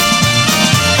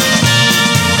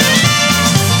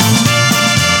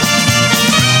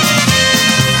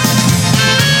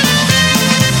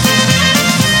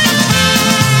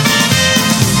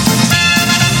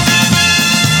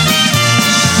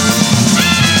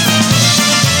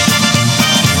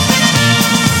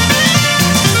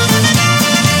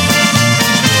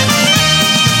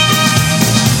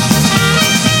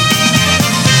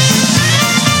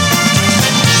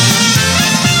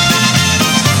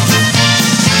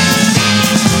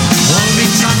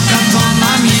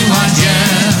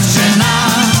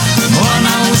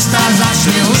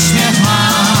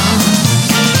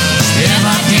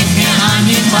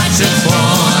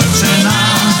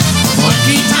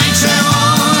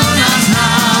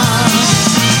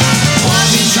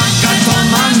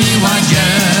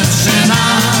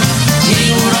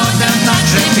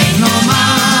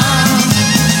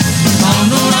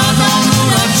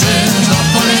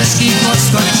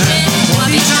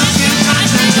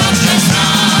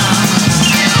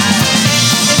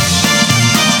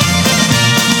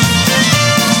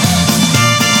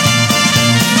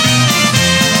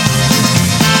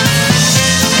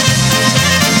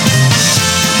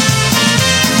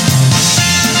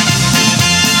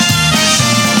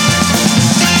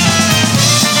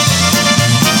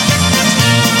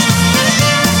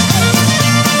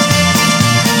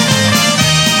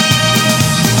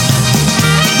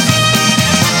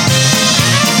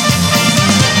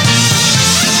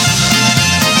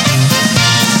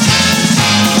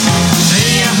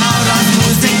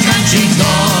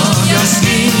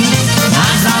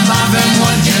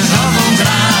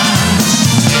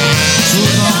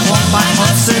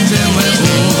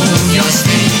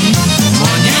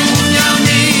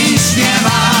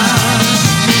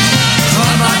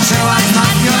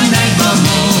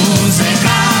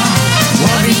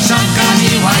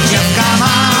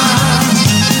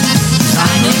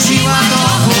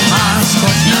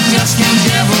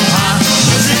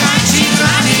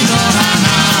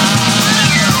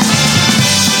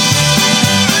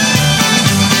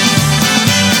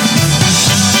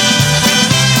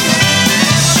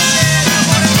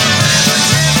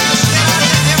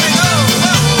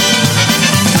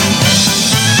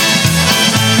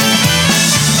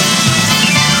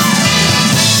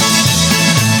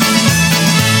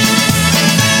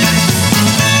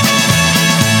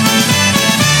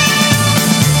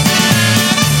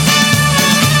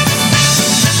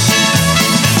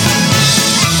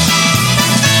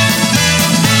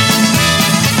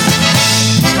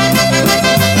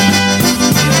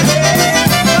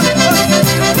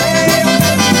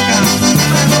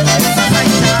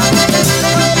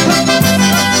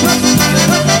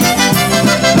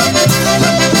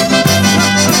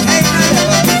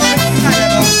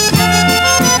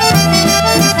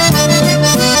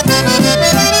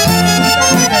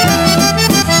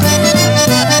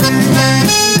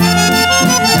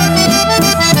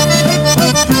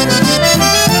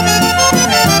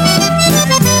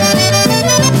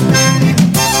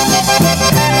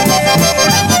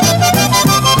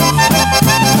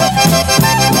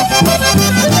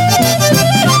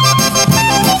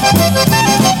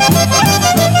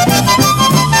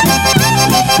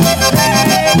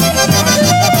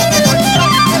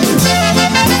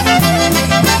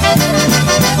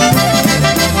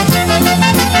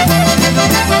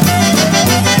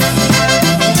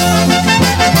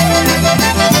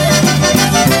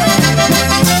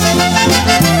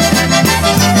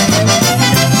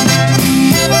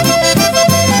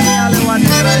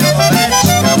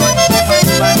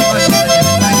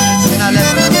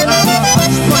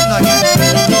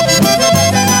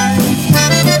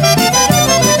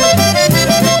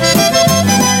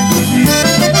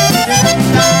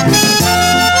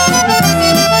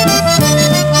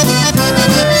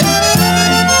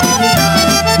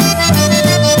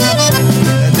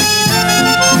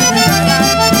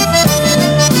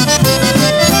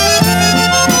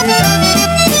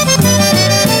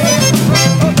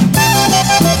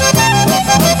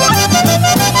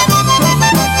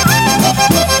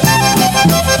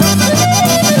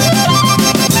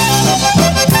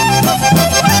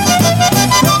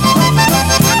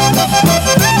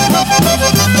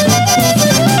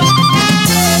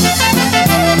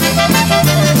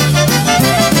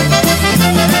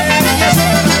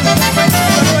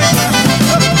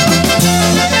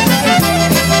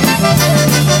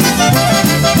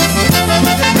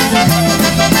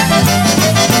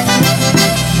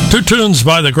 tunes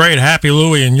by the great Happy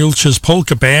Louie and Yulch's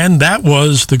Polka Band. That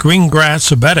was the Green Grass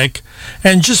Abetic.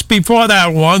 And just before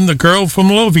that one, The Girl from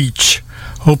Lovich.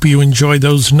 Hope you enjoyed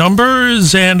those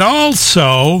numbers. And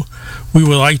also, we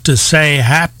would like to say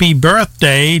happy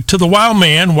birthday to the Wow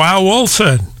Man, Wow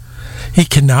Wilson. He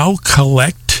can now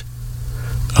collect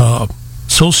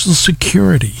Social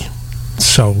Security.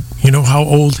 So, you know how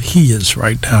old he is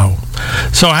right now.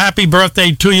 So, happy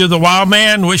birthday to you, the Wow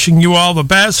Man. Wishing you all the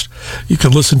best. You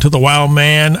can listen to the Wow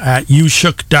Man at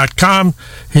youshook.com.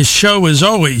 His show is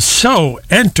always so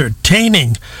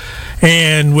entertaining.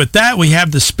 And with that, we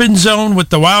have the Spin Zone with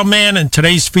the Wow Man and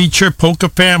today's feature, Polka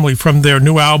Family, from their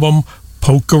new album,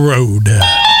 Polka Road.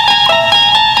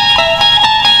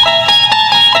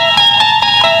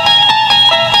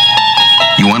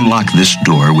 You unlock this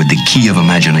door with the key of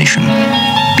imagination.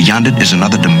 Beyond it is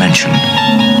another dimension.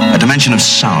 A dimension of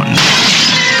sound.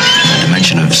 A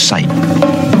dimension of sight.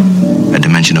 A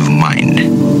dimension of mind.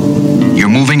 You're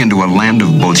moving into a land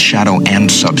of both shadow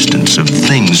and substance, of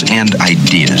things and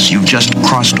ideas. You've just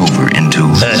crossed over into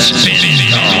the Spin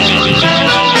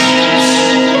Zone.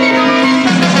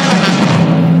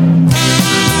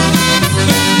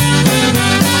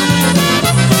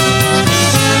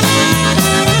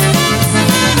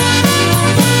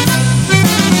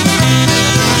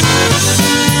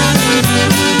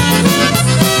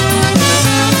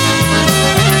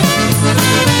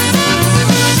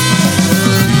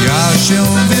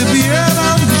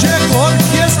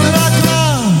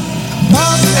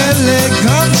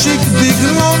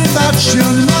 Wyglądać się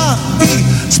ma i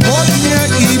spodnie,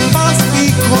 i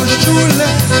paski, koszule,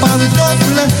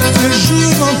 pantofle,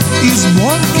 dyżurą i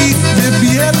złąki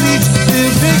wybielić, by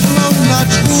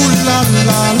wyglądać la.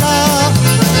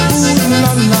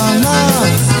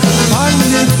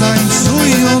 Panie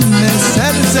tańcują, me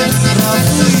serce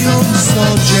radują co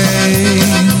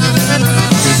dzień.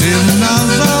 Gdy na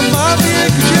zabawie,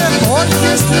 gdzie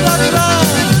orkiestra gra,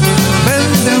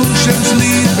 będę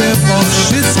szczęśliwy, bo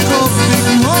wszystko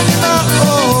wygląda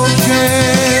okej.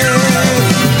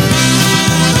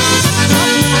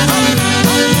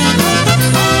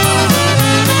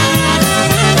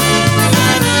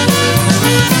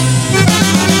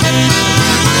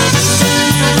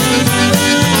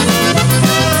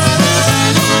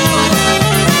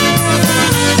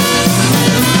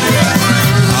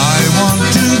 I want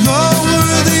to go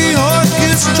where the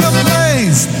orchestra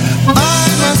plays. I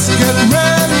must get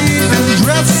ready and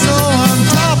dress so I'm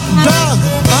top dog.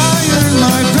 Iron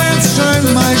my pants, shine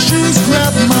my shoes,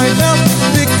 grab my belt,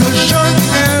 pick a shirt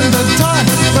and a tie,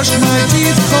 brush my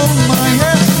teeth, comb my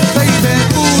hair, baby,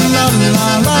 ooh la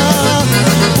la,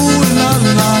 ooh la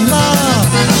la.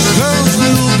 Girls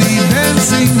will be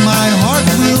dancing, my heart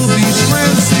will be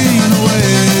prancing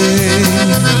away.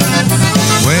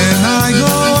 When I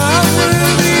go out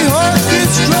where the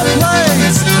orchestra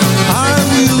plays, I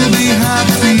will be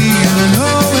happy and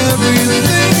know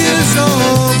everything is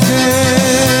okay.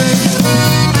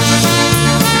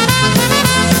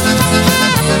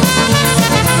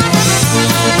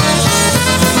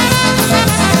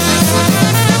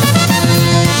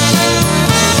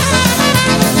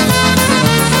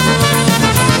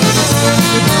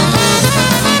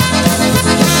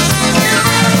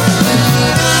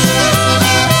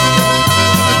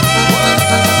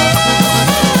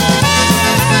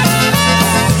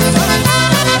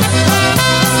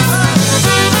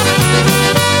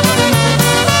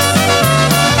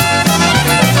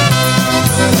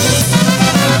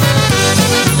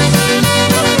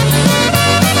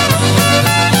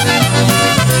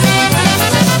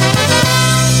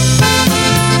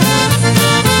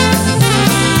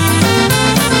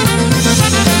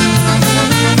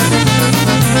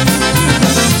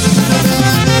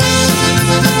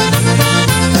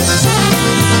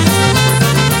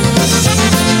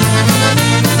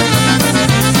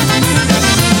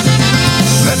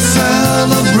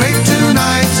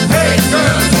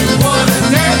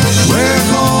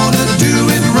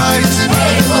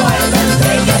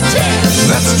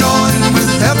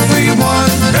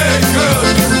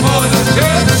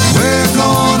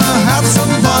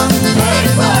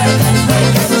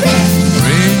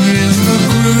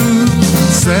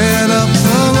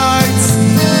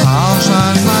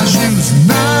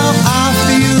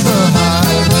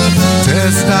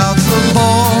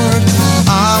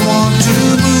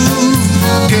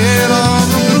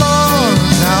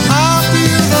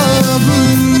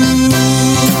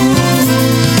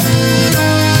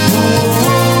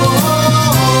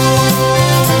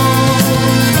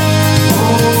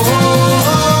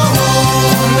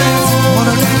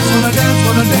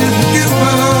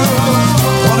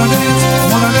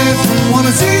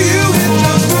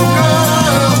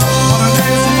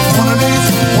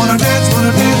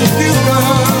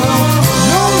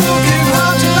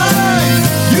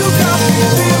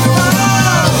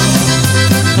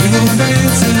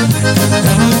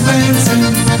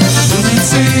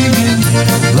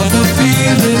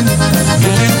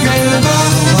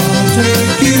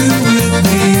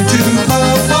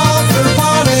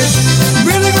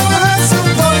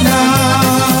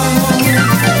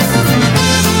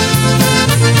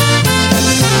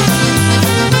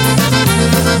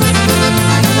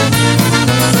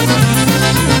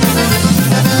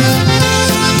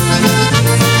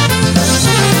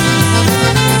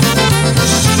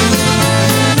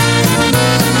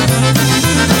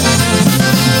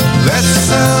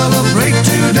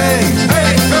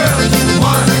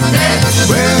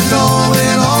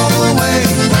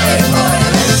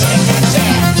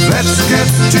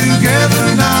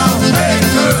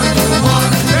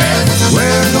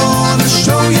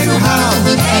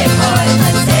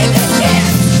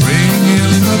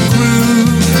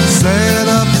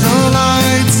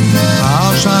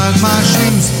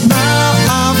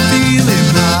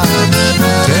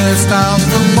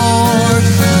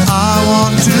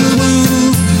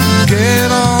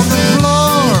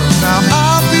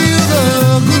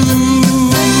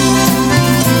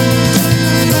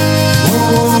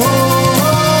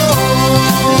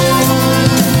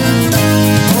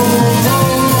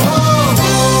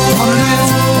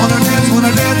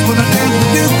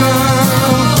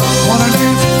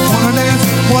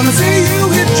 Wanna see you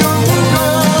hit your move,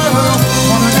 girl.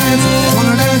 Wanna dance,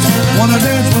 wanna dance, wanna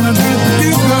dance, wanna dance with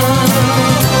you, girl.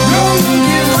 Girl, you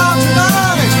get out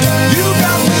tonight. You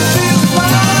got me feeling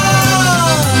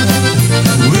fine.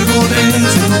 We're gonna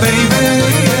dancing, baby.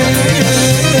 We're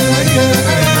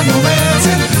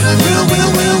dancing.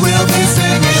 We'll be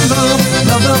singing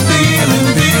love the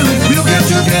feeling. We'll get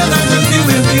together just you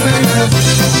and me, baby,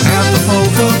 at the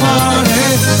polka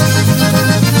party.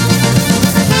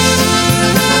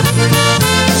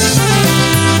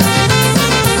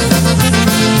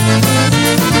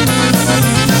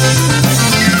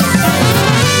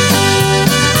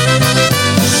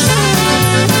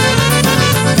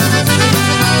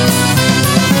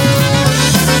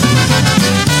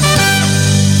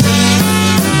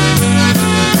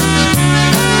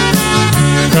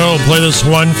 I'll play this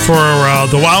one for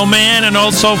the Wild Man and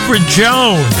also for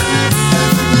Joan.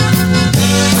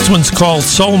 This one's called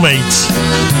Soulmates.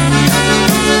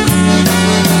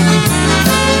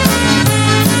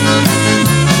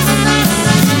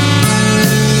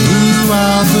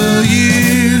 Throughout the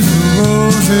years, the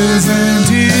roses and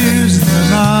tears, the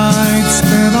nights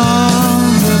spent on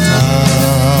the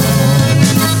town.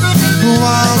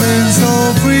 Wild and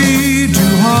so free,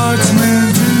 two hearts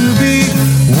meant to be.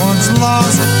 Once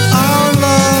lost, our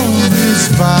love is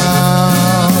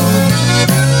found.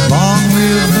 Long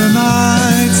live the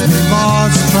nights we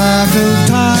lost track of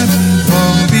time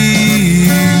from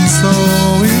being so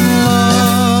in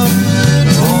love.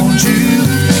 Won't you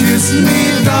kiss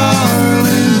me,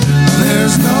 darling?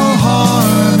 There's no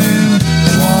harm in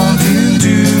wanting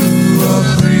to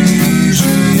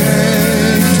appreciate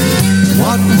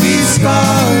what we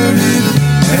started.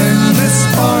 Endless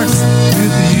sparks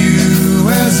with you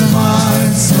as my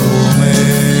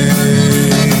soulmate.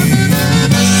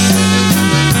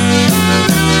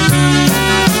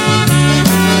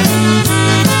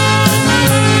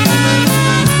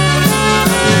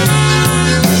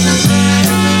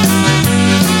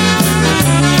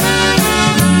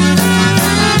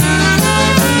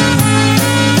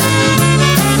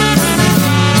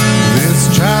 This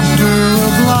chapter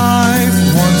of life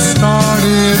once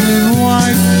started in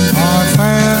white. Our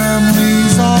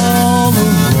families all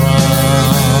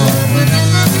around.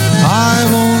 I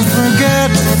won't forget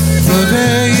the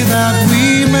day that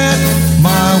we met.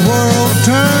 My world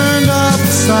turned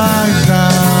upside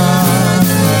down.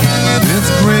 This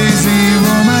crazy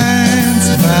romance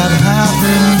that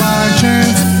happened by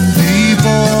chance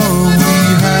before we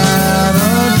had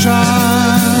a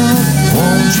child.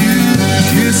 Won't you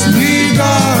kiss me,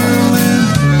 darling?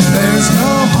 There's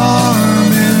no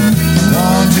harm in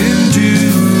wanting to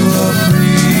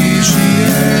appreciate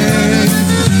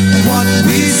what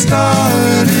we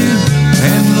started.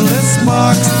 Endless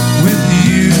sparks with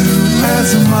you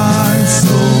as my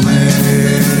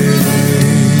soulmate.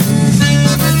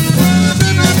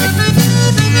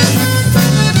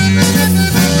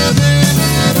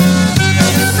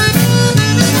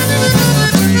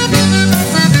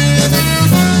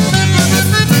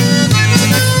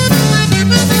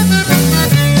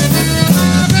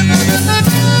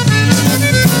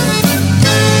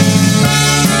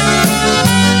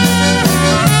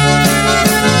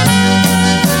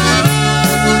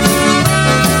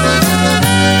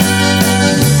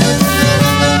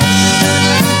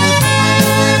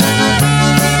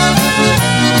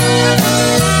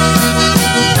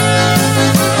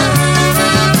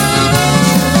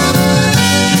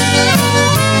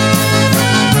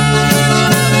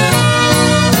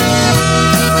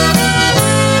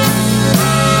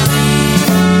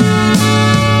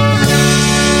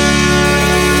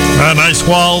 A nice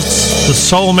waltz, the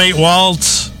Soulmate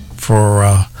Waltz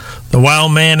for the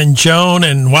Wild Man and Joan.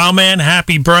 And Wild Man,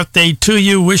 happy birthday to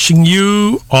you. Wishing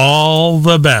you all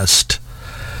the best.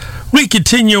 We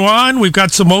continue on. We've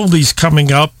got some oldies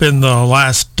coming up in the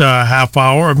last half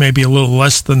hour, or maybe a little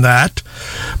less than that.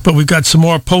 But we've got some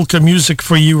more polka music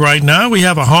for you right now. We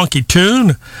have a honky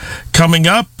tune coming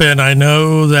up, and I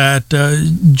know that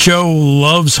Joe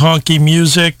loves honky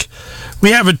music.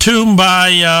 We have a tune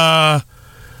by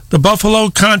the Buffalo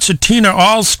Concertina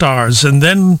All-Stars, and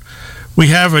then we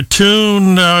have a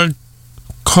tune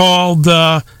called,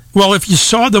 well, if you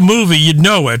saw the movie, you'd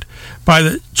know it, by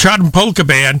the Chardon Polka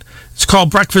Band. It's called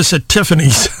Breakfast at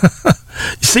Tiffany's.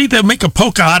 You see, they'll make a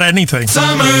polka out of anything.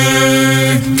 Summer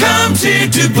comes here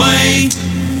to play.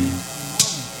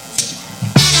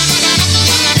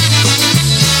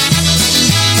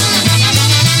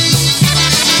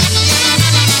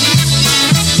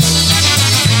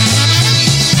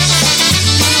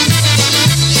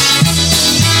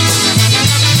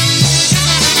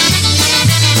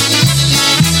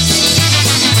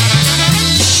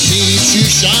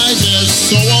 dzisiaj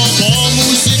wesoło, bo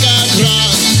muzyka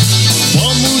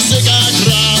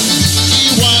gra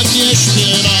i ładnie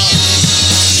śpiewa.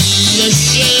 I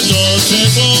jeszcze do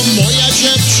tego moja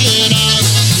dziewczyna,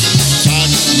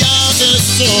 tak ja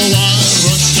wesoła,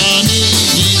 rączkami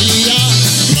wywija,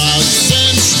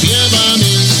 razem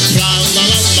śpiewamy, tra la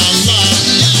la la la.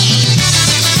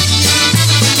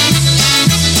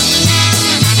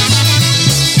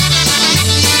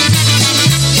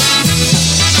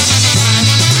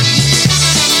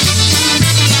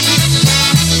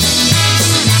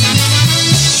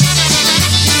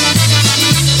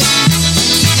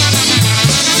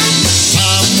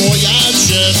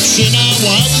 Dziewczyna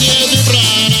ładnie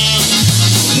wybrana,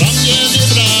 dla mnie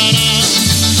wybrana,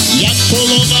 jak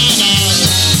polowana.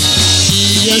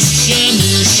 I jeszcze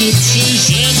musi przy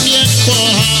ziemię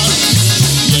kochać.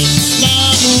 Jest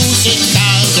ta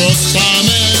muzyka do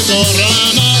samego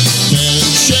rana.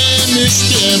 Będziemy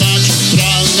śpiewać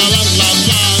tra la la la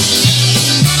la.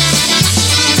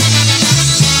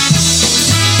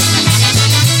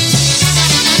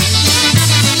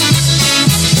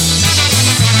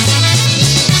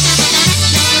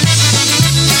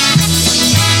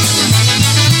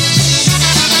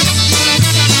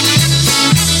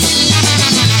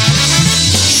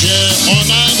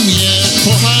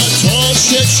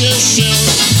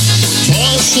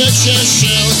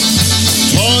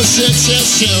 To się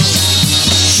cieszę,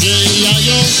 że ja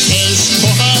ją też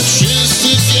kocham, wszyscy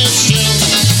wiecie.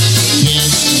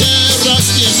 Więc teraz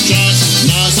jest czas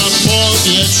na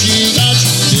zapowiedzi dać,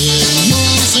 gdy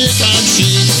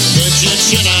muzykanci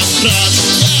będziecie nam grać.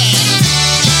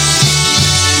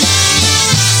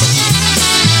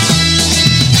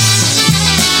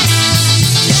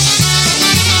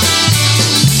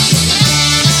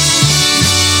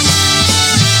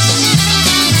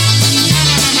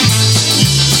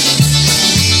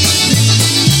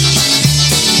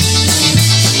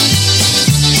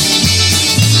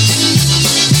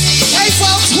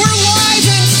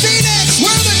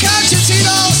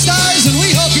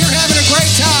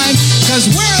 Because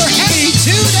we're happy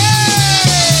today!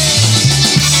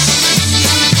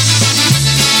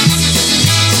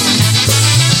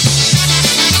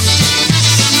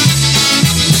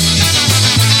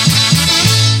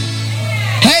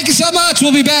 Thank you so much.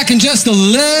 We'll be back in just a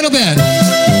little bit.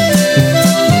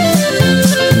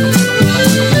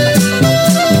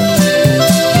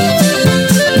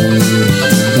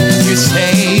 You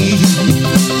say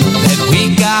that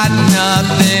we got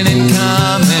nothing in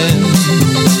common.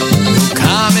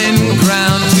 Common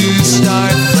ground to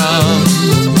start from,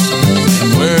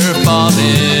 and we're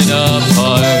falling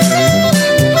apart.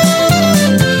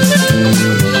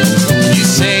 You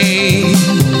say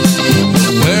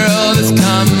the world has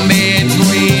come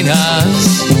between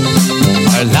us,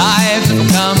 our lives have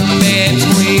come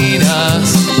between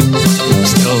us.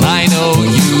 Still I know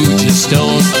you just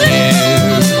don't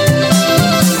care.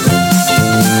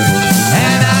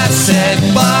 And I said,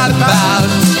 what about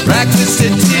breakfast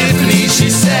at Tiffany? She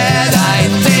said, I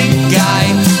think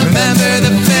I remember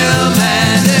the film,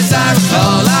 and as I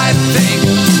recall, I think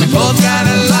we both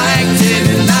kinda liked it.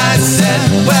 And I said,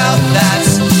 well,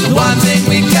 that's the one thing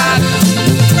we got.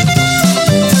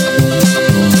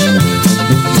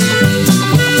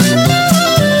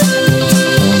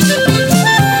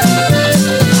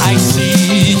 I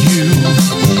see you,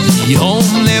 the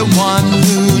only one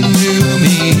who knew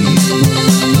me,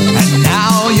 and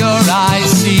now your eyes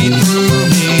see through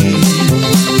me.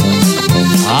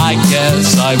 I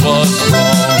guess I was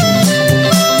wrong.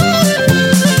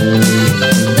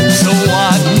 So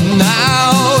what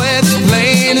now? It's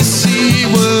plain to see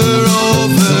we're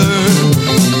over.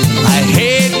 I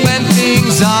hate when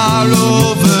things are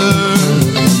over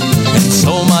and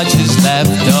so much is left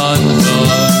undone.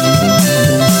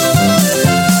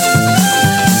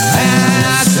 And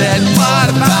I said, what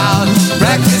about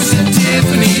breakfast at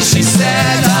Tiffany? She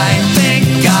said, I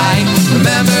think I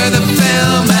remember the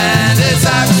film, and as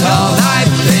I recall, I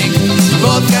think we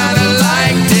both kinda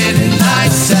liked it. And I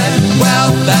said,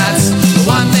 well, that's the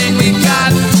one thing we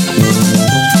got.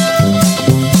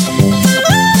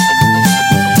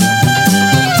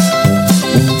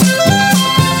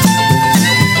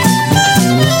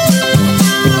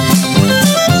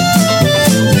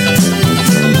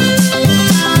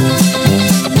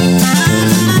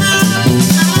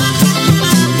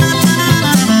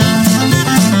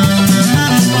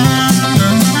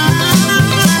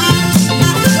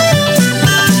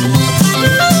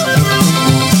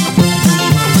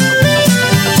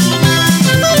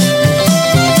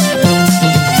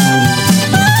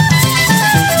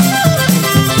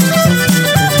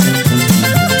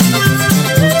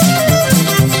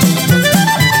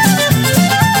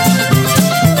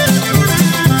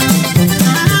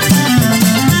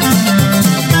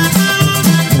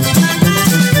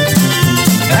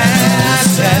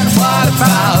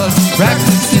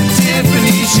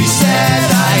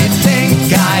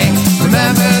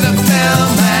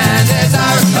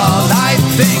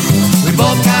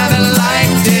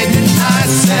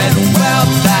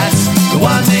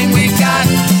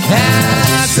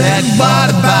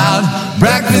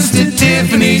 to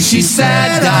Tiffany, she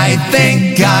said, I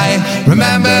think I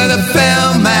remember the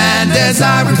film, and as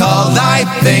I recall, I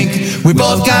think we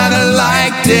both kinda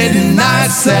liked it, and I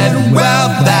said, well,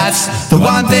 that's the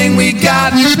one thing we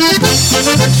got.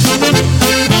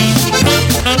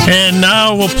 And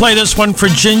now we'll play this one for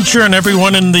Ginger and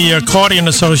everyone in the Accordion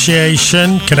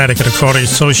Association, Connecticut Accordion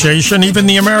Association, even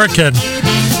the American.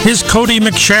 Here's Cody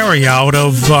McSherry out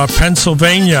of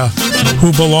Pennsylvania,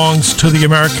 who belongs to the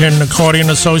American Accordion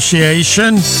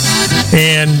Association.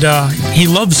 And he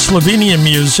loves Slovenian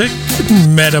music.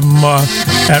 Met him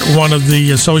at one of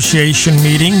the association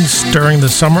meetings during the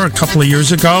summer a couple of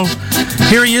years ago.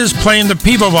 Here he is playing the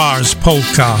Pivovars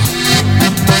polka.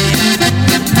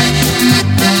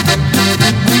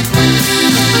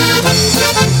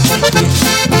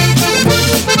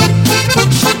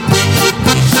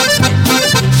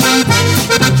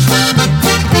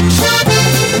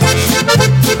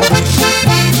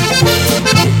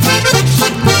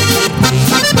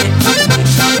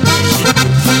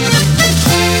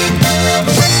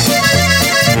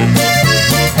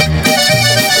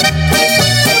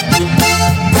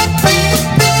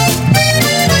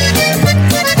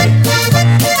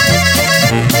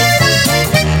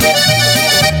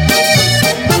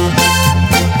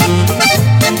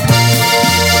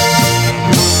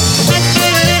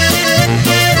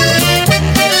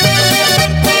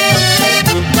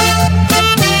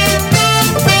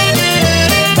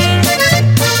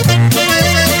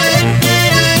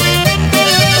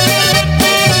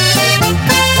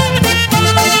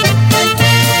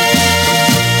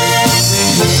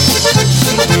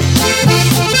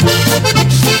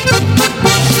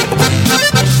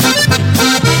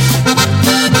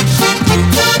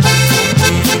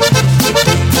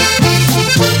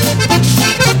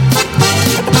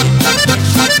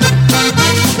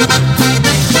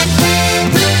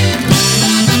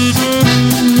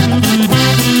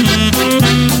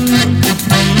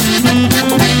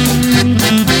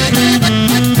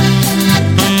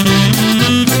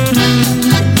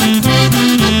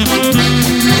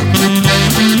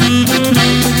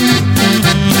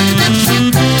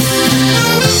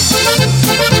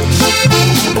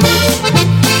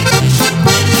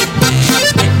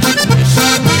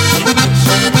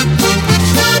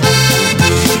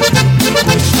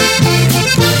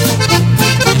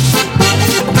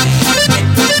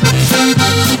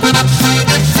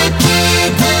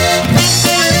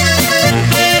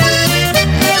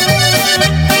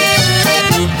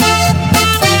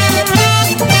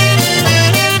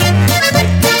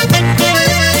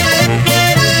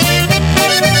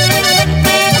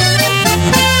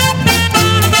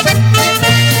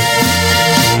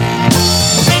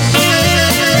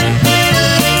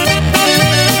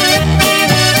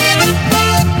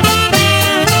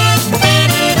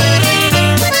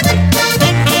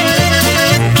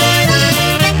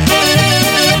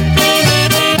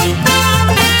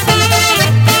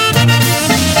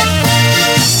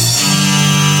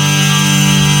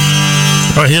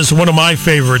 Here's one of my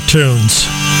favorite tunes,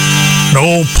 an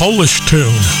old Polish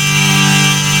tune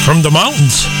from the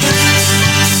mountains.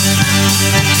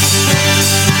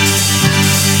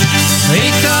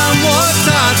 Hej tam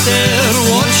tater,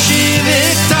 łosiwy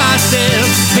tater,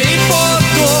 hej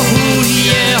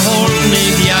podkochuje holny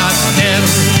wiater.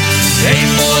 Hej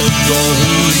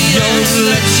podkochuje,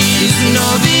 leci z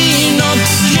nowiną,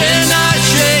 gdzie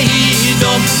nasze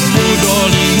idą po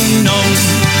doliną.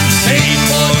 Hej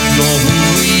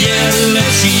podkochuje,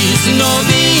 leci z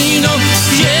nowiną,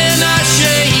 gdzie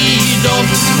nasze idą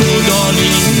po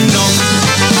doliną.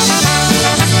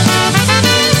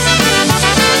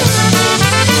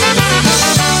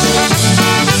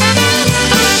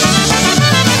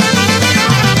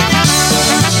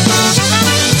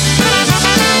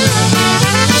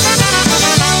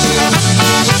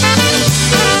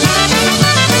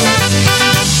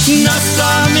 Na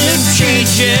samym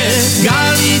przyjdzie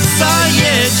Galica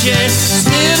jedzie,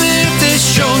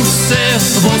 4000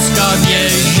 wojska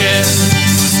wiezie.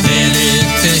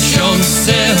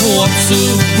 4000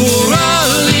 chłopców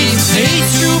górali, hej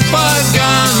z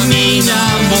ciupakami na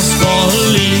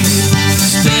Moskoli.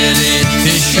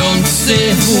 4000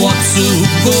 chłopców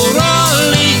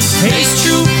górali, hej z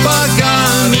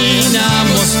ciupakami na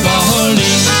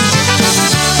Moskoli.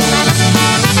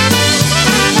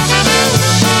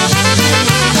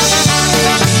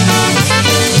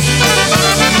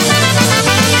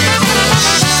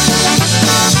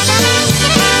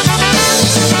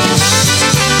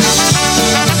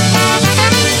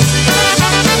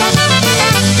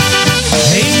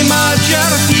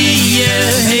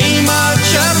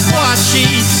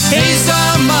 Hej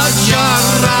za Madziar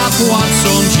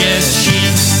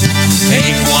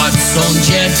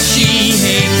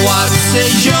płacę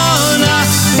ziona,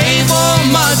 hej, bo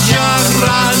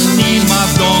Madziara nie ma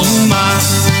doma.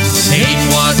 Hej,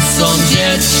 płacą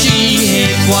dzieci,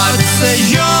 hej, płacę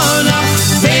ziona,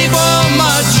 hej, bo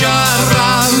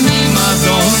Madziara nie ma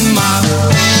doma.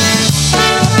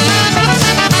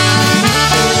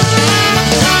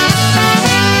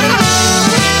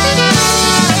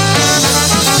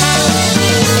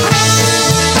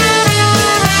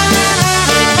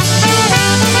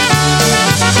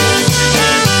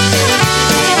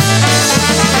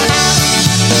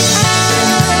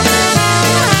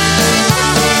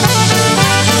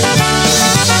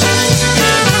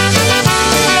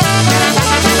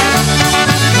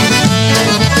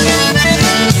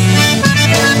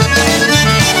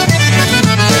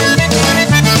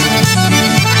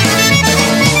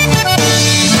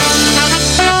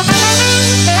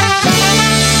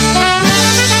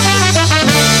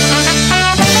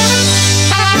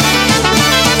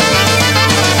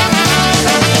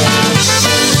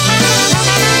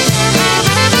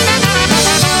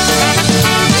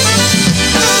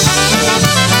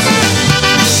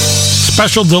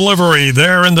 Special delivery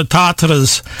there in the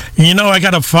Tatras. You know, I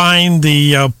got to find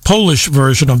the Polish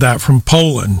version of that from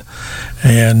Poland.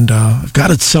 And I've got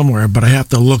it somewhere, but I have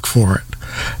to look for it.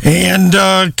 And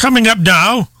coming up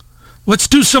now, let's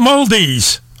do some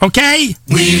oldies, okay?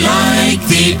 We like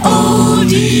the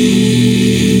oldies.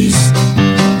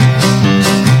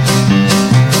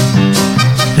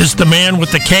 Here's the man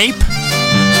with the cape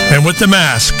and with the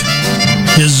mask.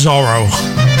 Here's Zorro.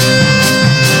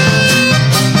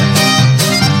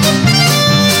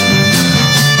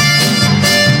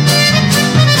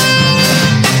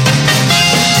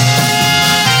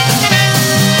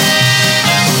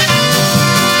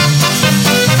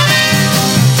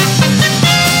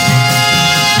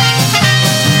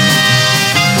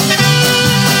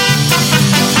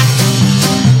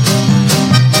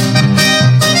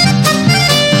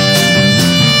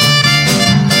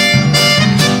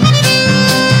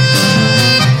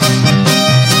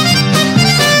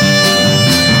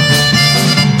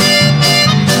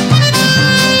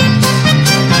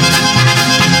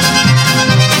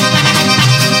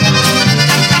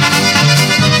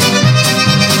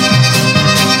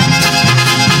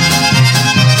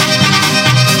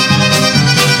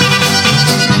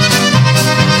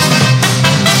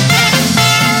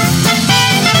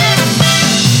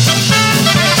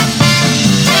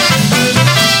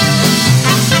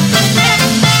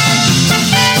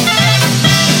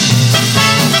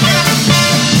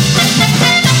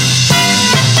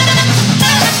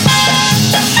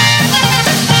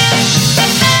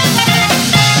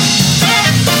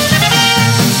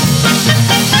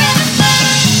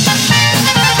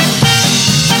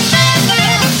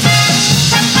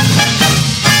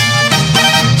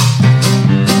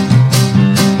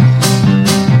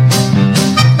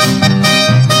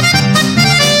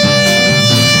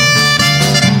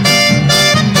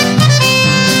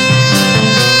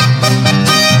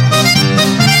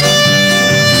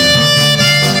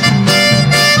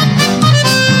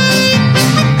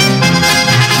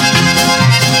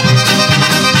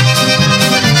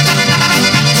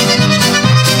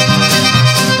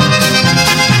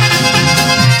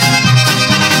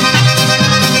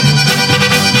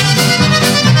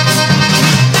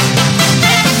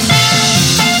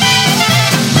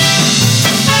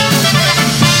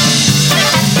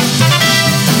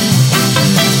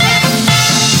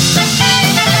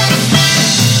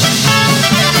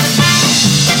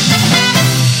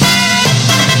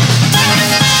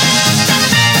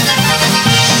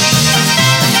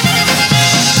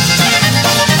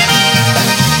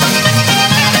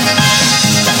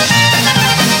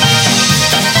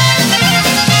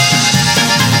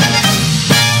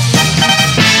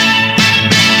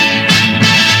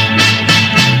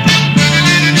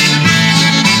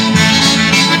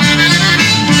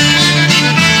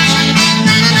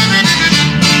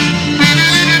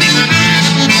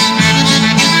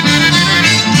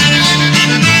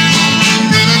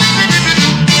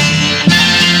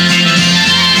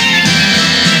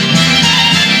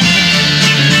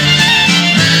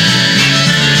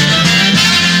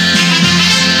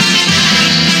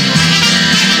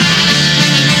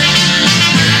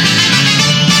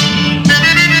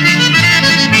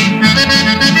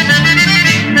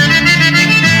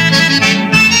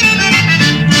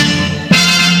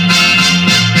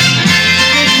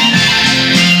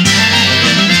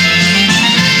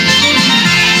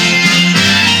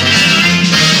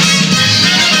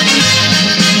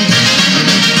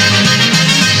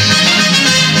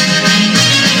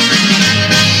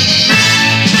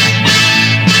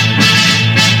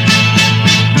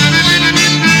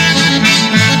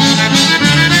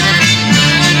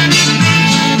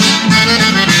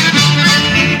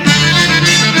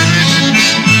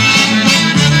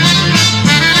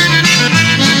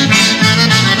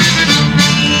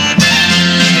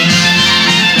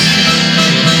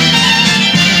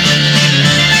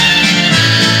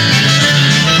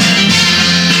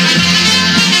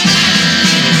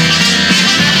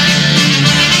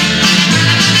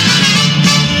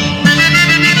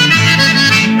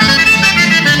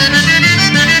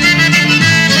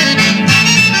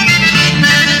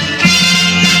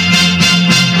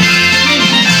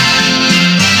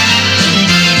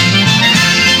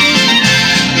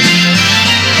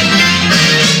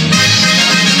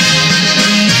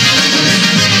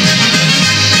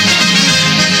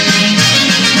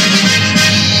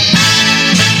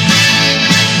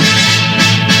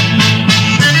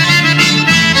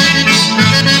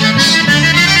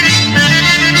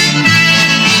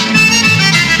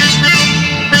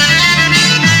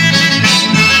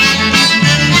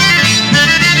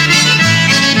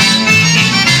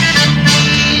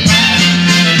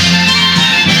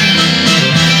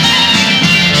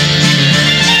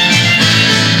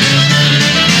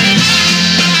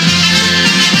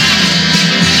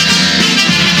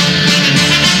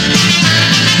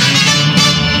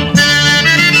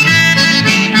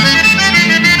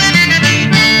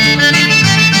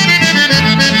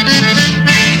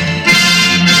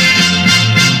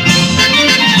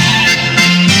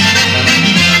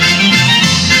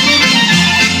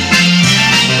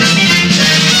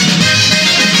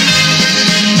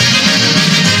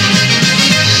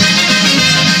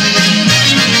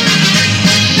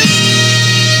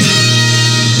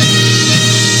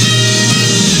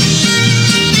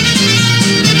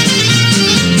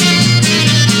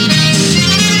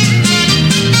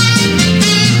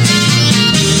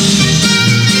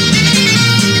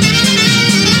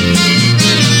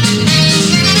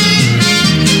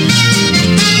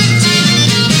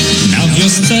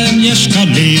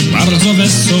 mieszkali, bardzo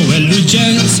wesołe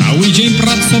ludzie, cały dzień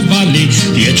pracowali,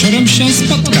 wieczorem się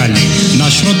spotkali.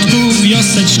 Na środku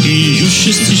wioseczki już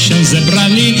wszyscy się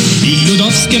zebrali i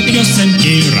ludowskie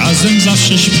piosenki razem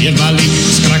zawsze śpiewali.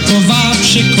 Z Krakowa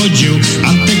przychodził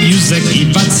Antek, Józek i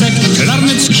Wacek,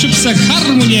 klarnet, skrzypce,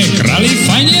 harmonie, grali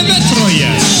fajnie we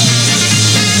troje.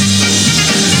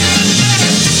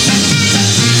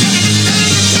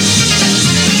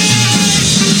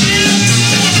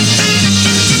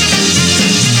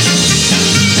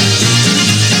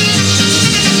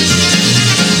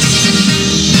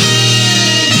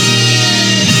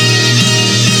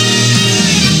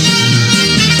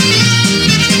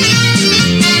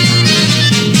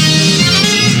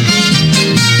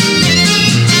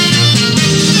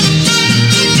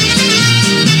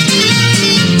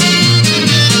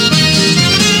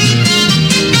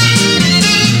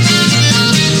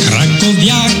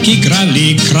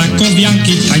 Grali,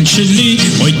 krakowianki tańczyli,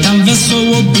 oj tam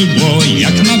wesoło było,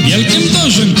 jak na wielkim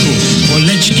dożynku.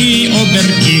 Poleczki,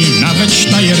 oberki, nawet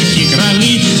sztajerki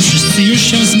grali, wszyscy już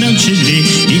się zmęczyli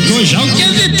i gorzałkę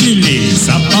wypili.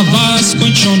 Zabawa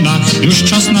skończona, już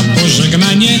czas na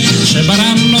pożegnanie, trzeba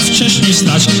rano wcześniej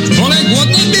stać, w pole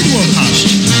głodne bydło paść.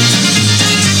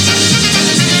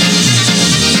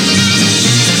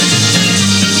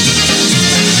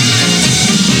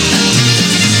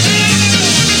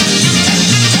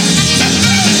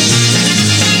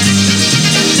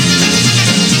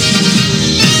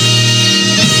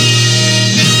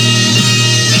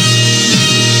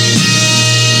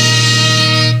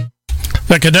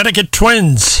 The Connecticut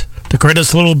Twins, the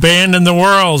greatest little band in the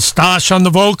world. Stash on the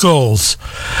vocals.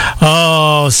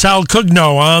 Sal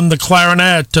Kugno on the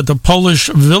clarinet to the Polish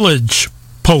Village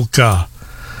Polka.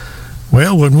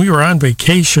 Well, when we were on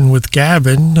vacation with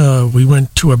Gavin, we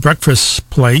went to a breakfast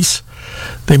place.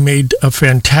 They made a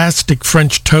fantastic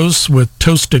French toast with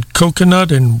toasted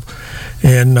coconut and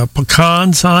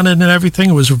pecans on it and everything.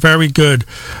 It was very good.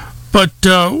 But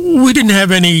we didn't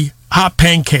have any hot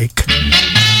pancake.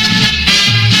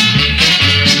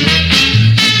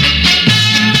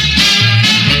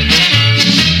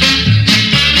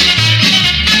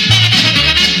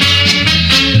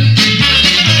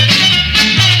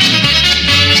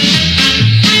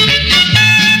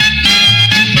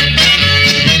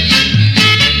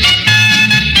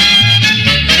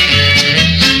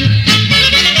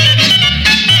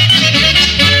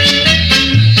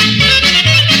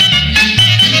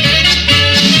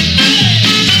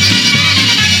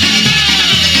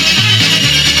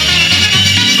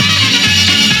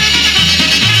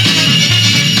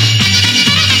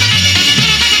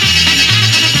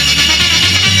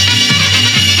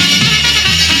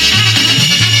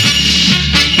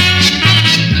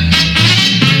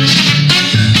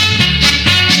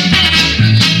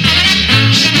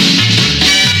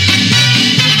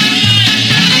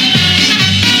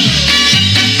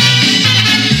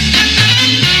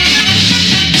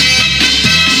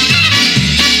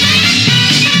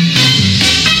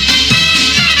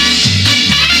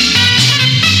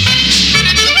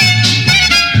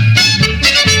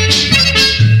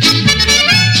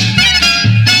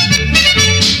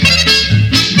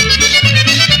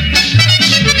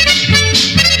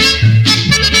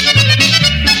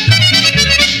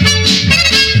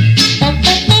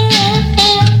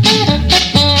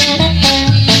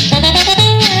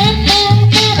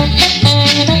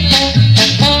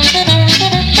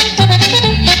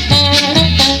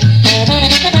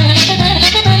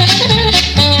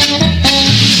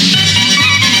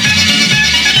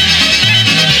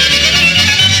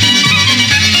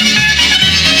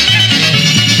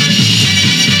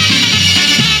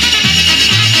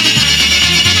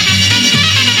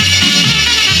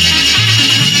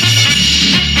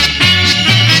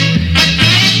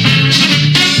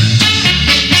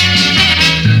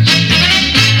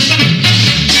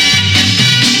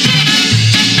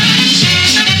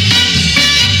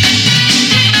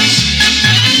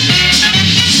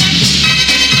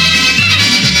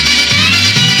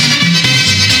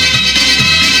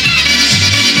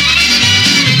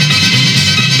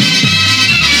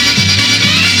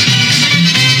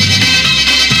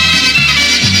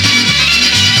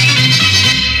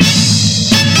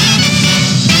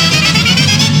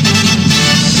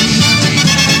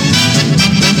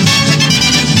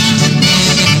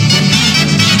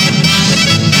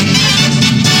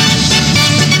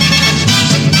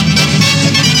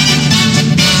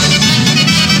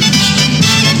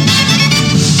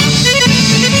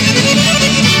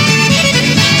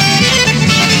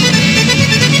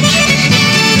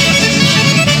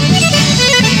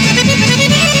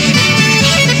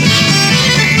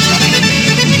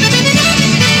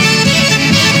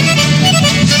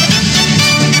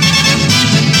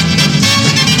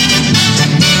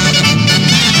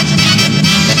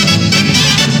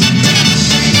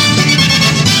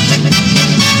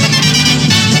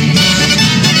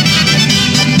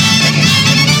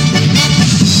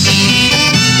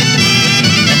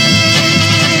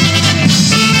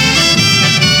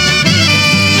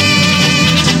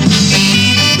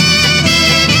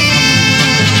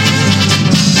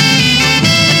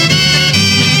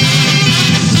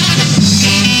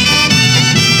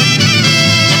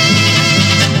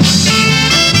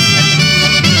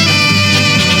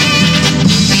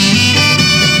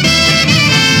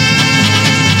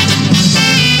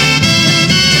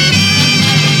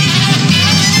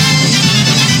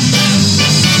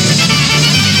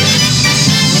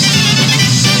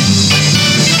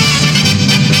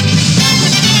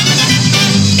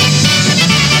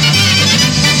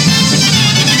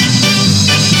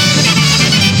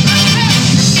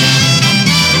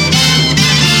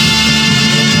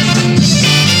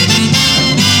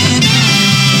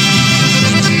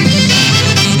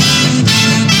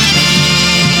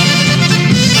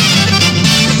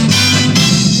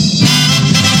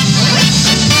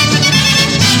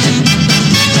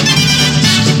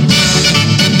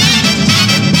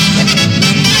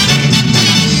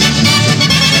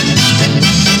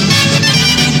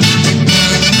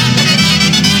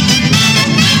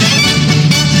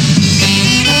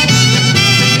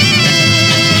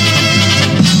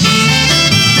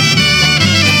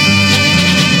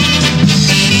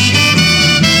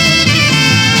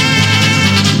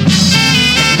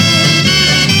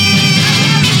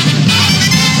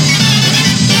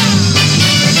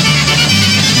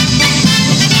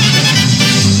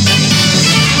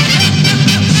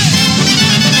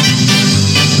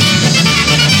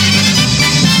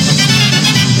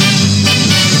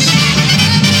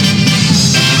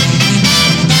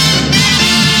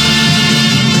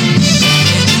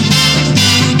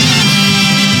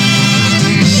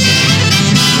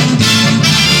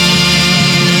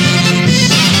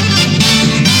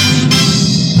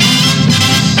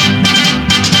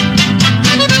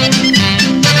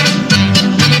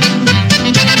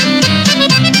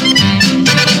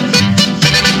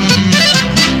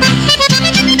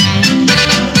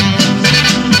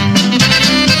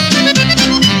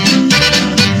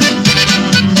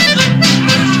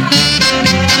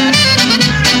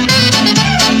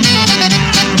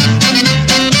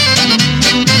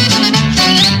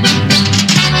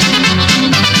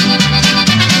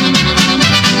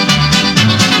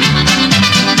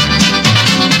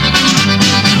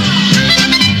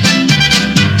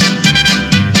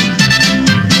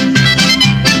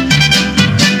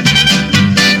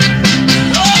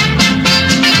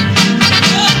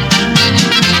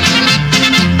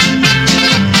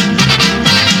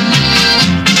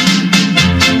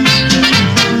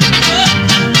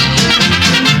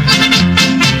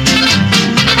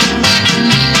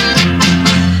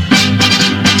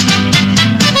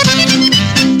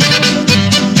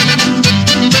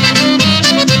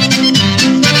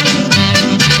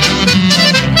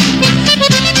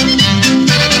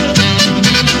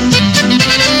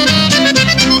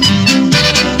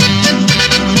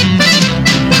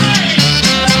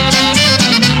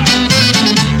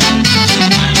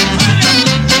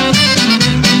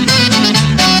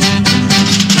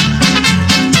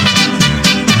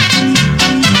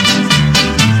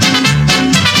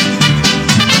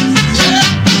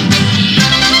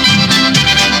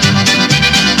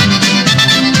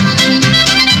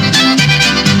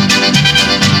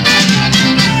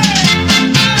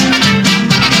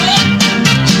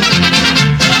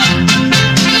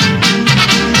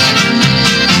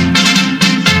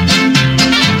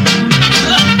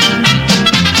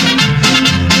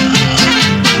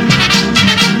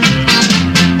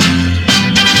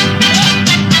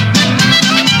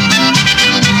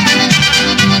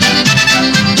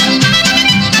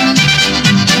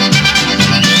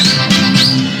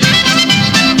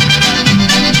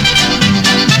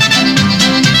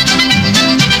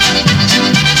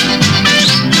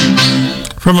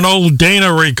 From an old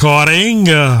Dana recording,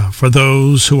 for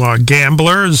those who are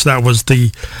gamblers, that was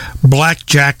the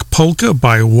Blackjack Polka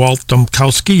by Walt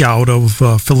Domkowski out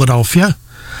of Philadelphia.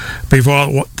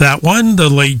 Before that one, the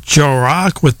late Joe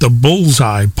Rock with the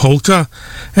Bullseye Polka.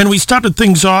 And we started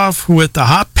things off with the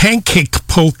Hot Pancake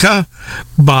Polka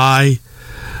by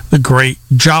the great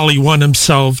Jolly One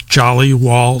himself, Jolly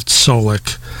Walt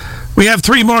Solik. We have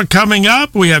three more coming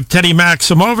up. We have Teddy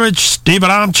Maximovich, Steve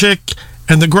Adamczyk,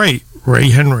 and the great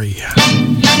Ray Henry.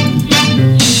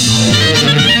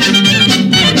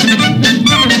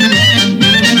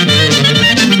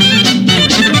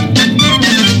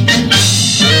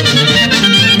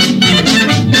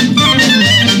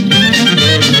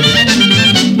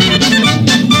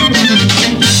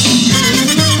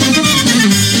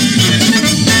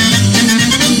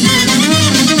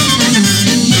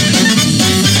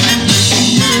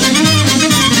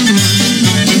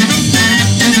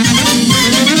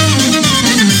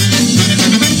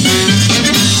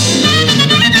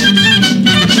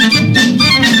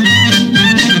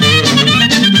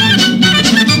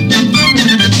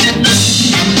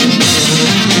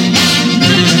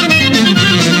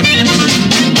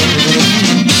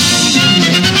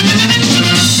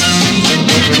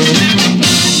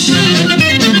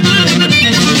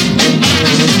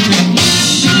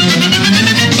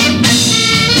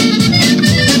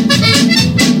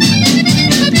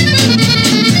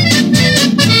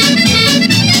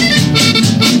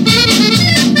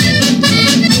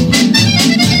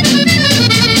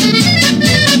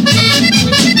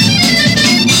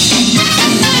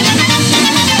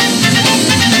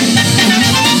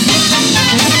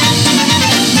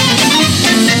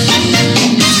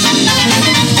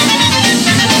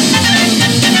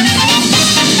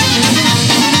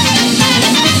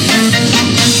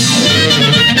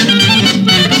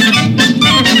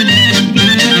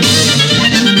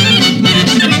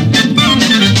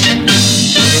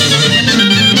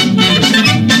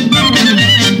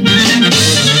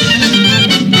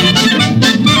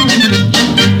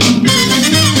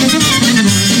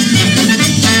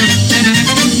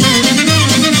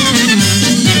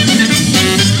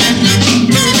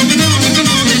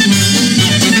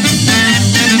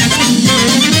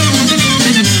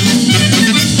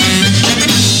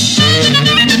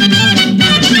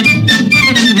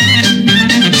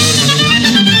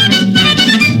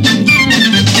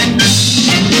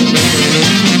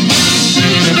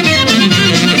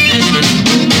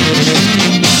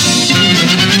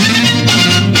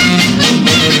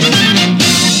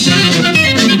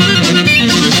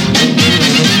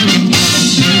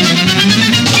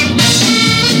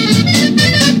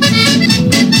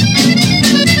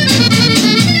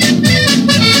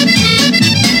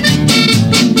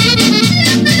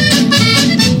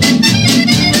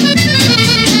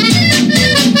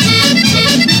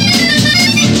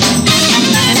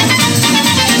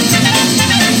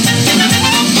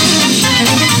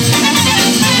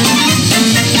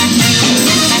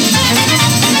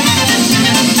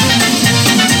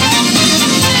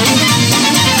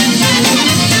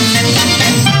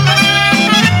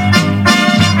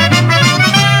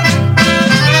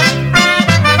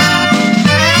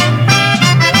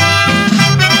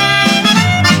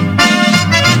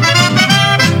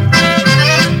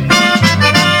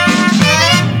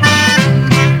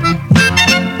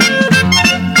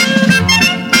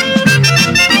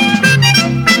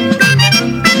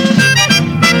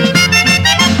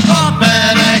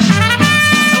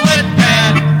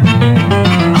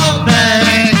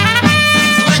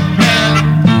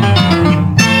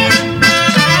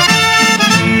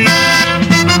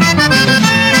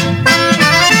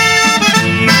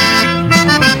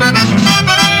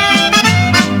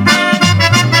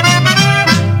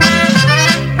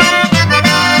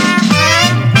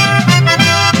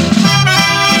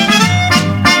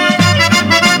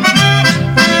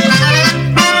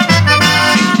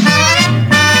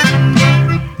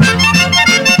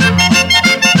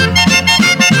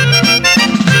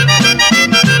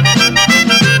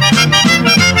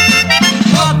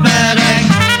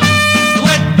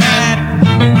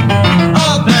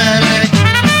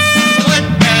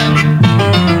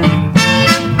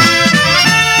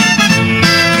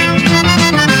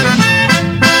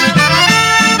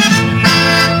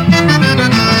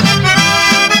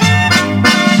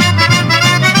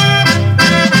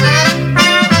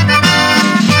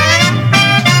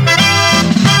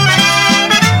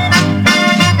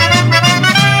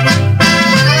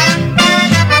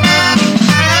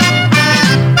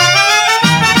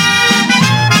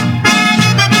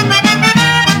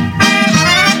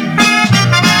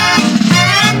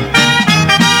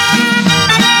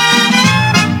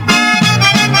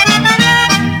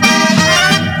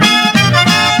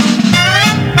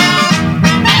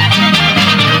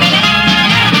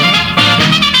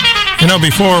 know,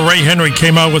 before Ray Henry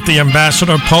came out with the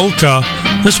Ambassador Polka,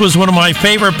 this was one of my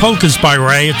favorite polkas by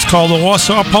Ray. It's called the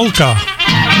Warsaw Polka.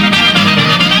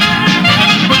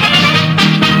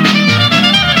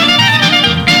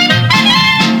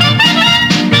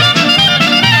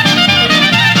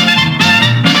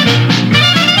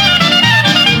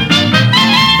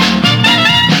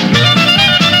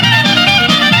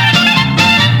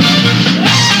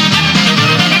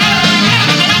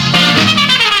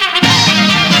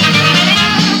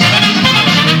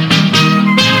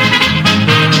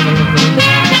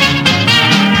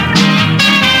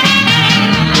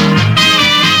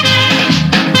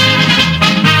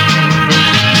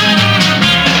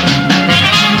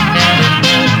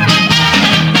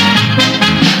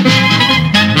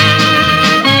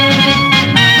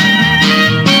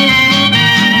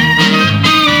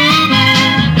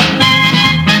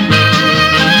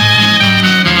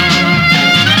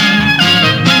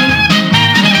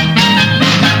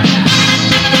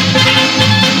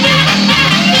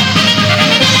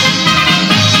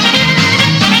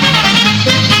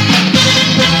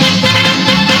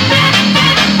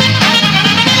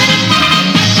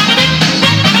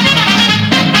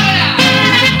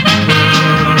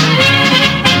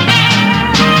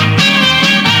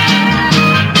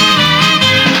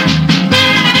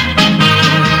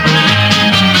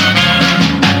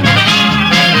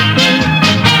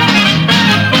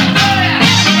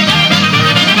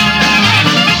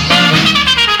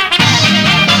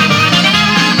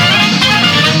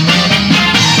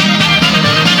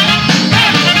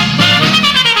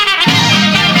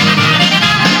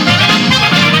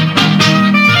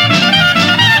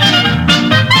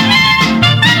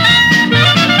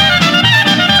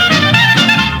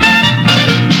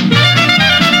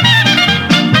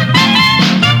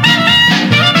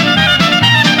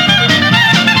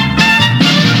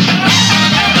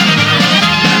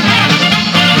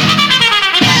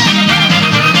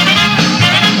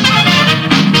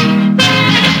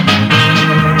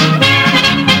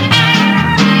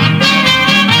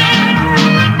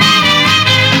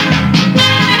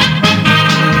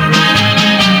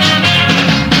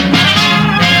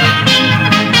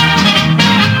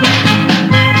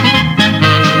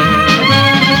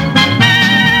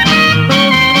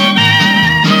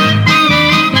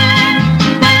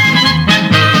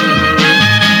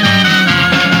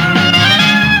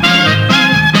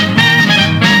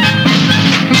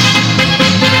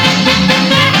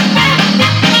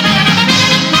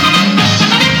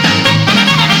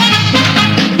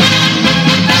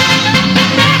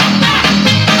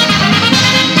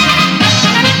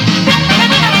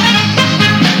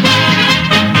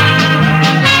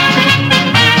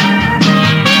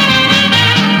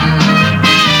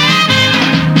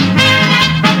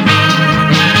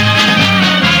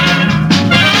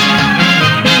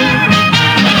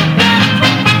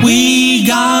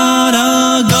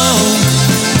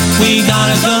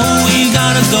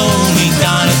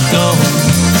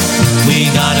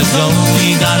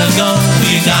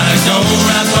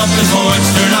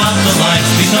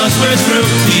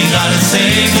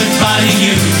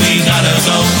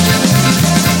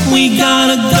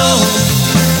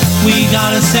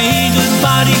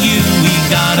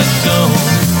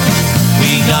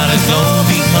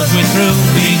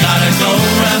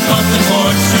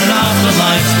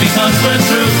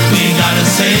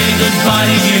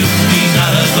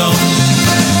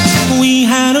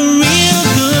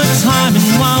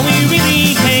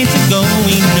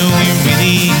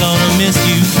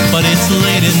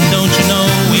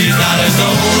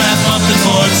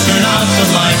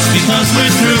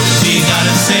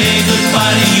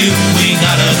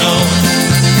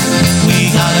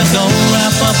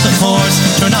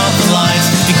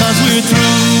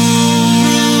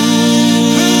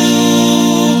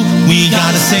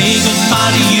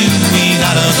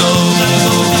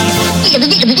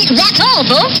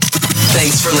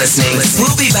 Thanks for listening.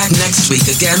 We'll be back next week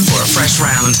again for a fresh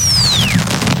round.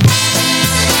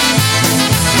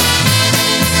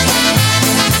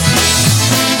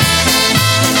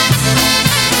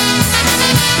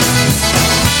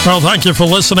 Well, thank you for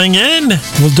listening in.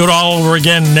 We'll do it all over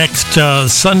again next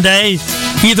Sunday,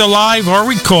 either live or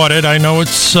recorded. I know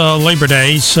it's Labor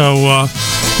Day, so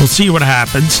we'll see what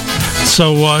happens.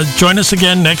 So join us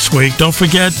again next week. Don't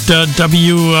forget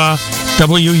WUH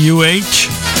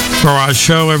for our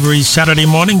show every Saturday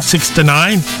morning, 6 to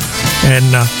 9.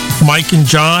 And Mike and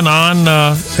John on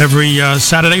every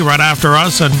Saturday right after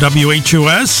us on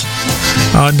WHUS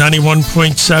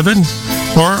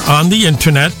 91.7 or on the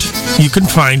internet. You can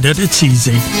find it. It's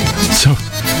easy. So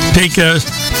Take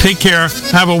care.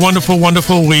 Have a wonderful,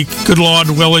 wonderful week. Good Lord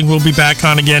willing, we'll be back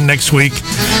on again next week.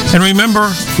 And remember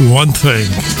one thing.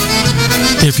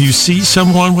 If you see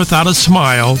someone without a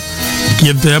smile,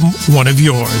 give them one of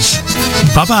yours.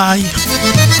 Bye-bye.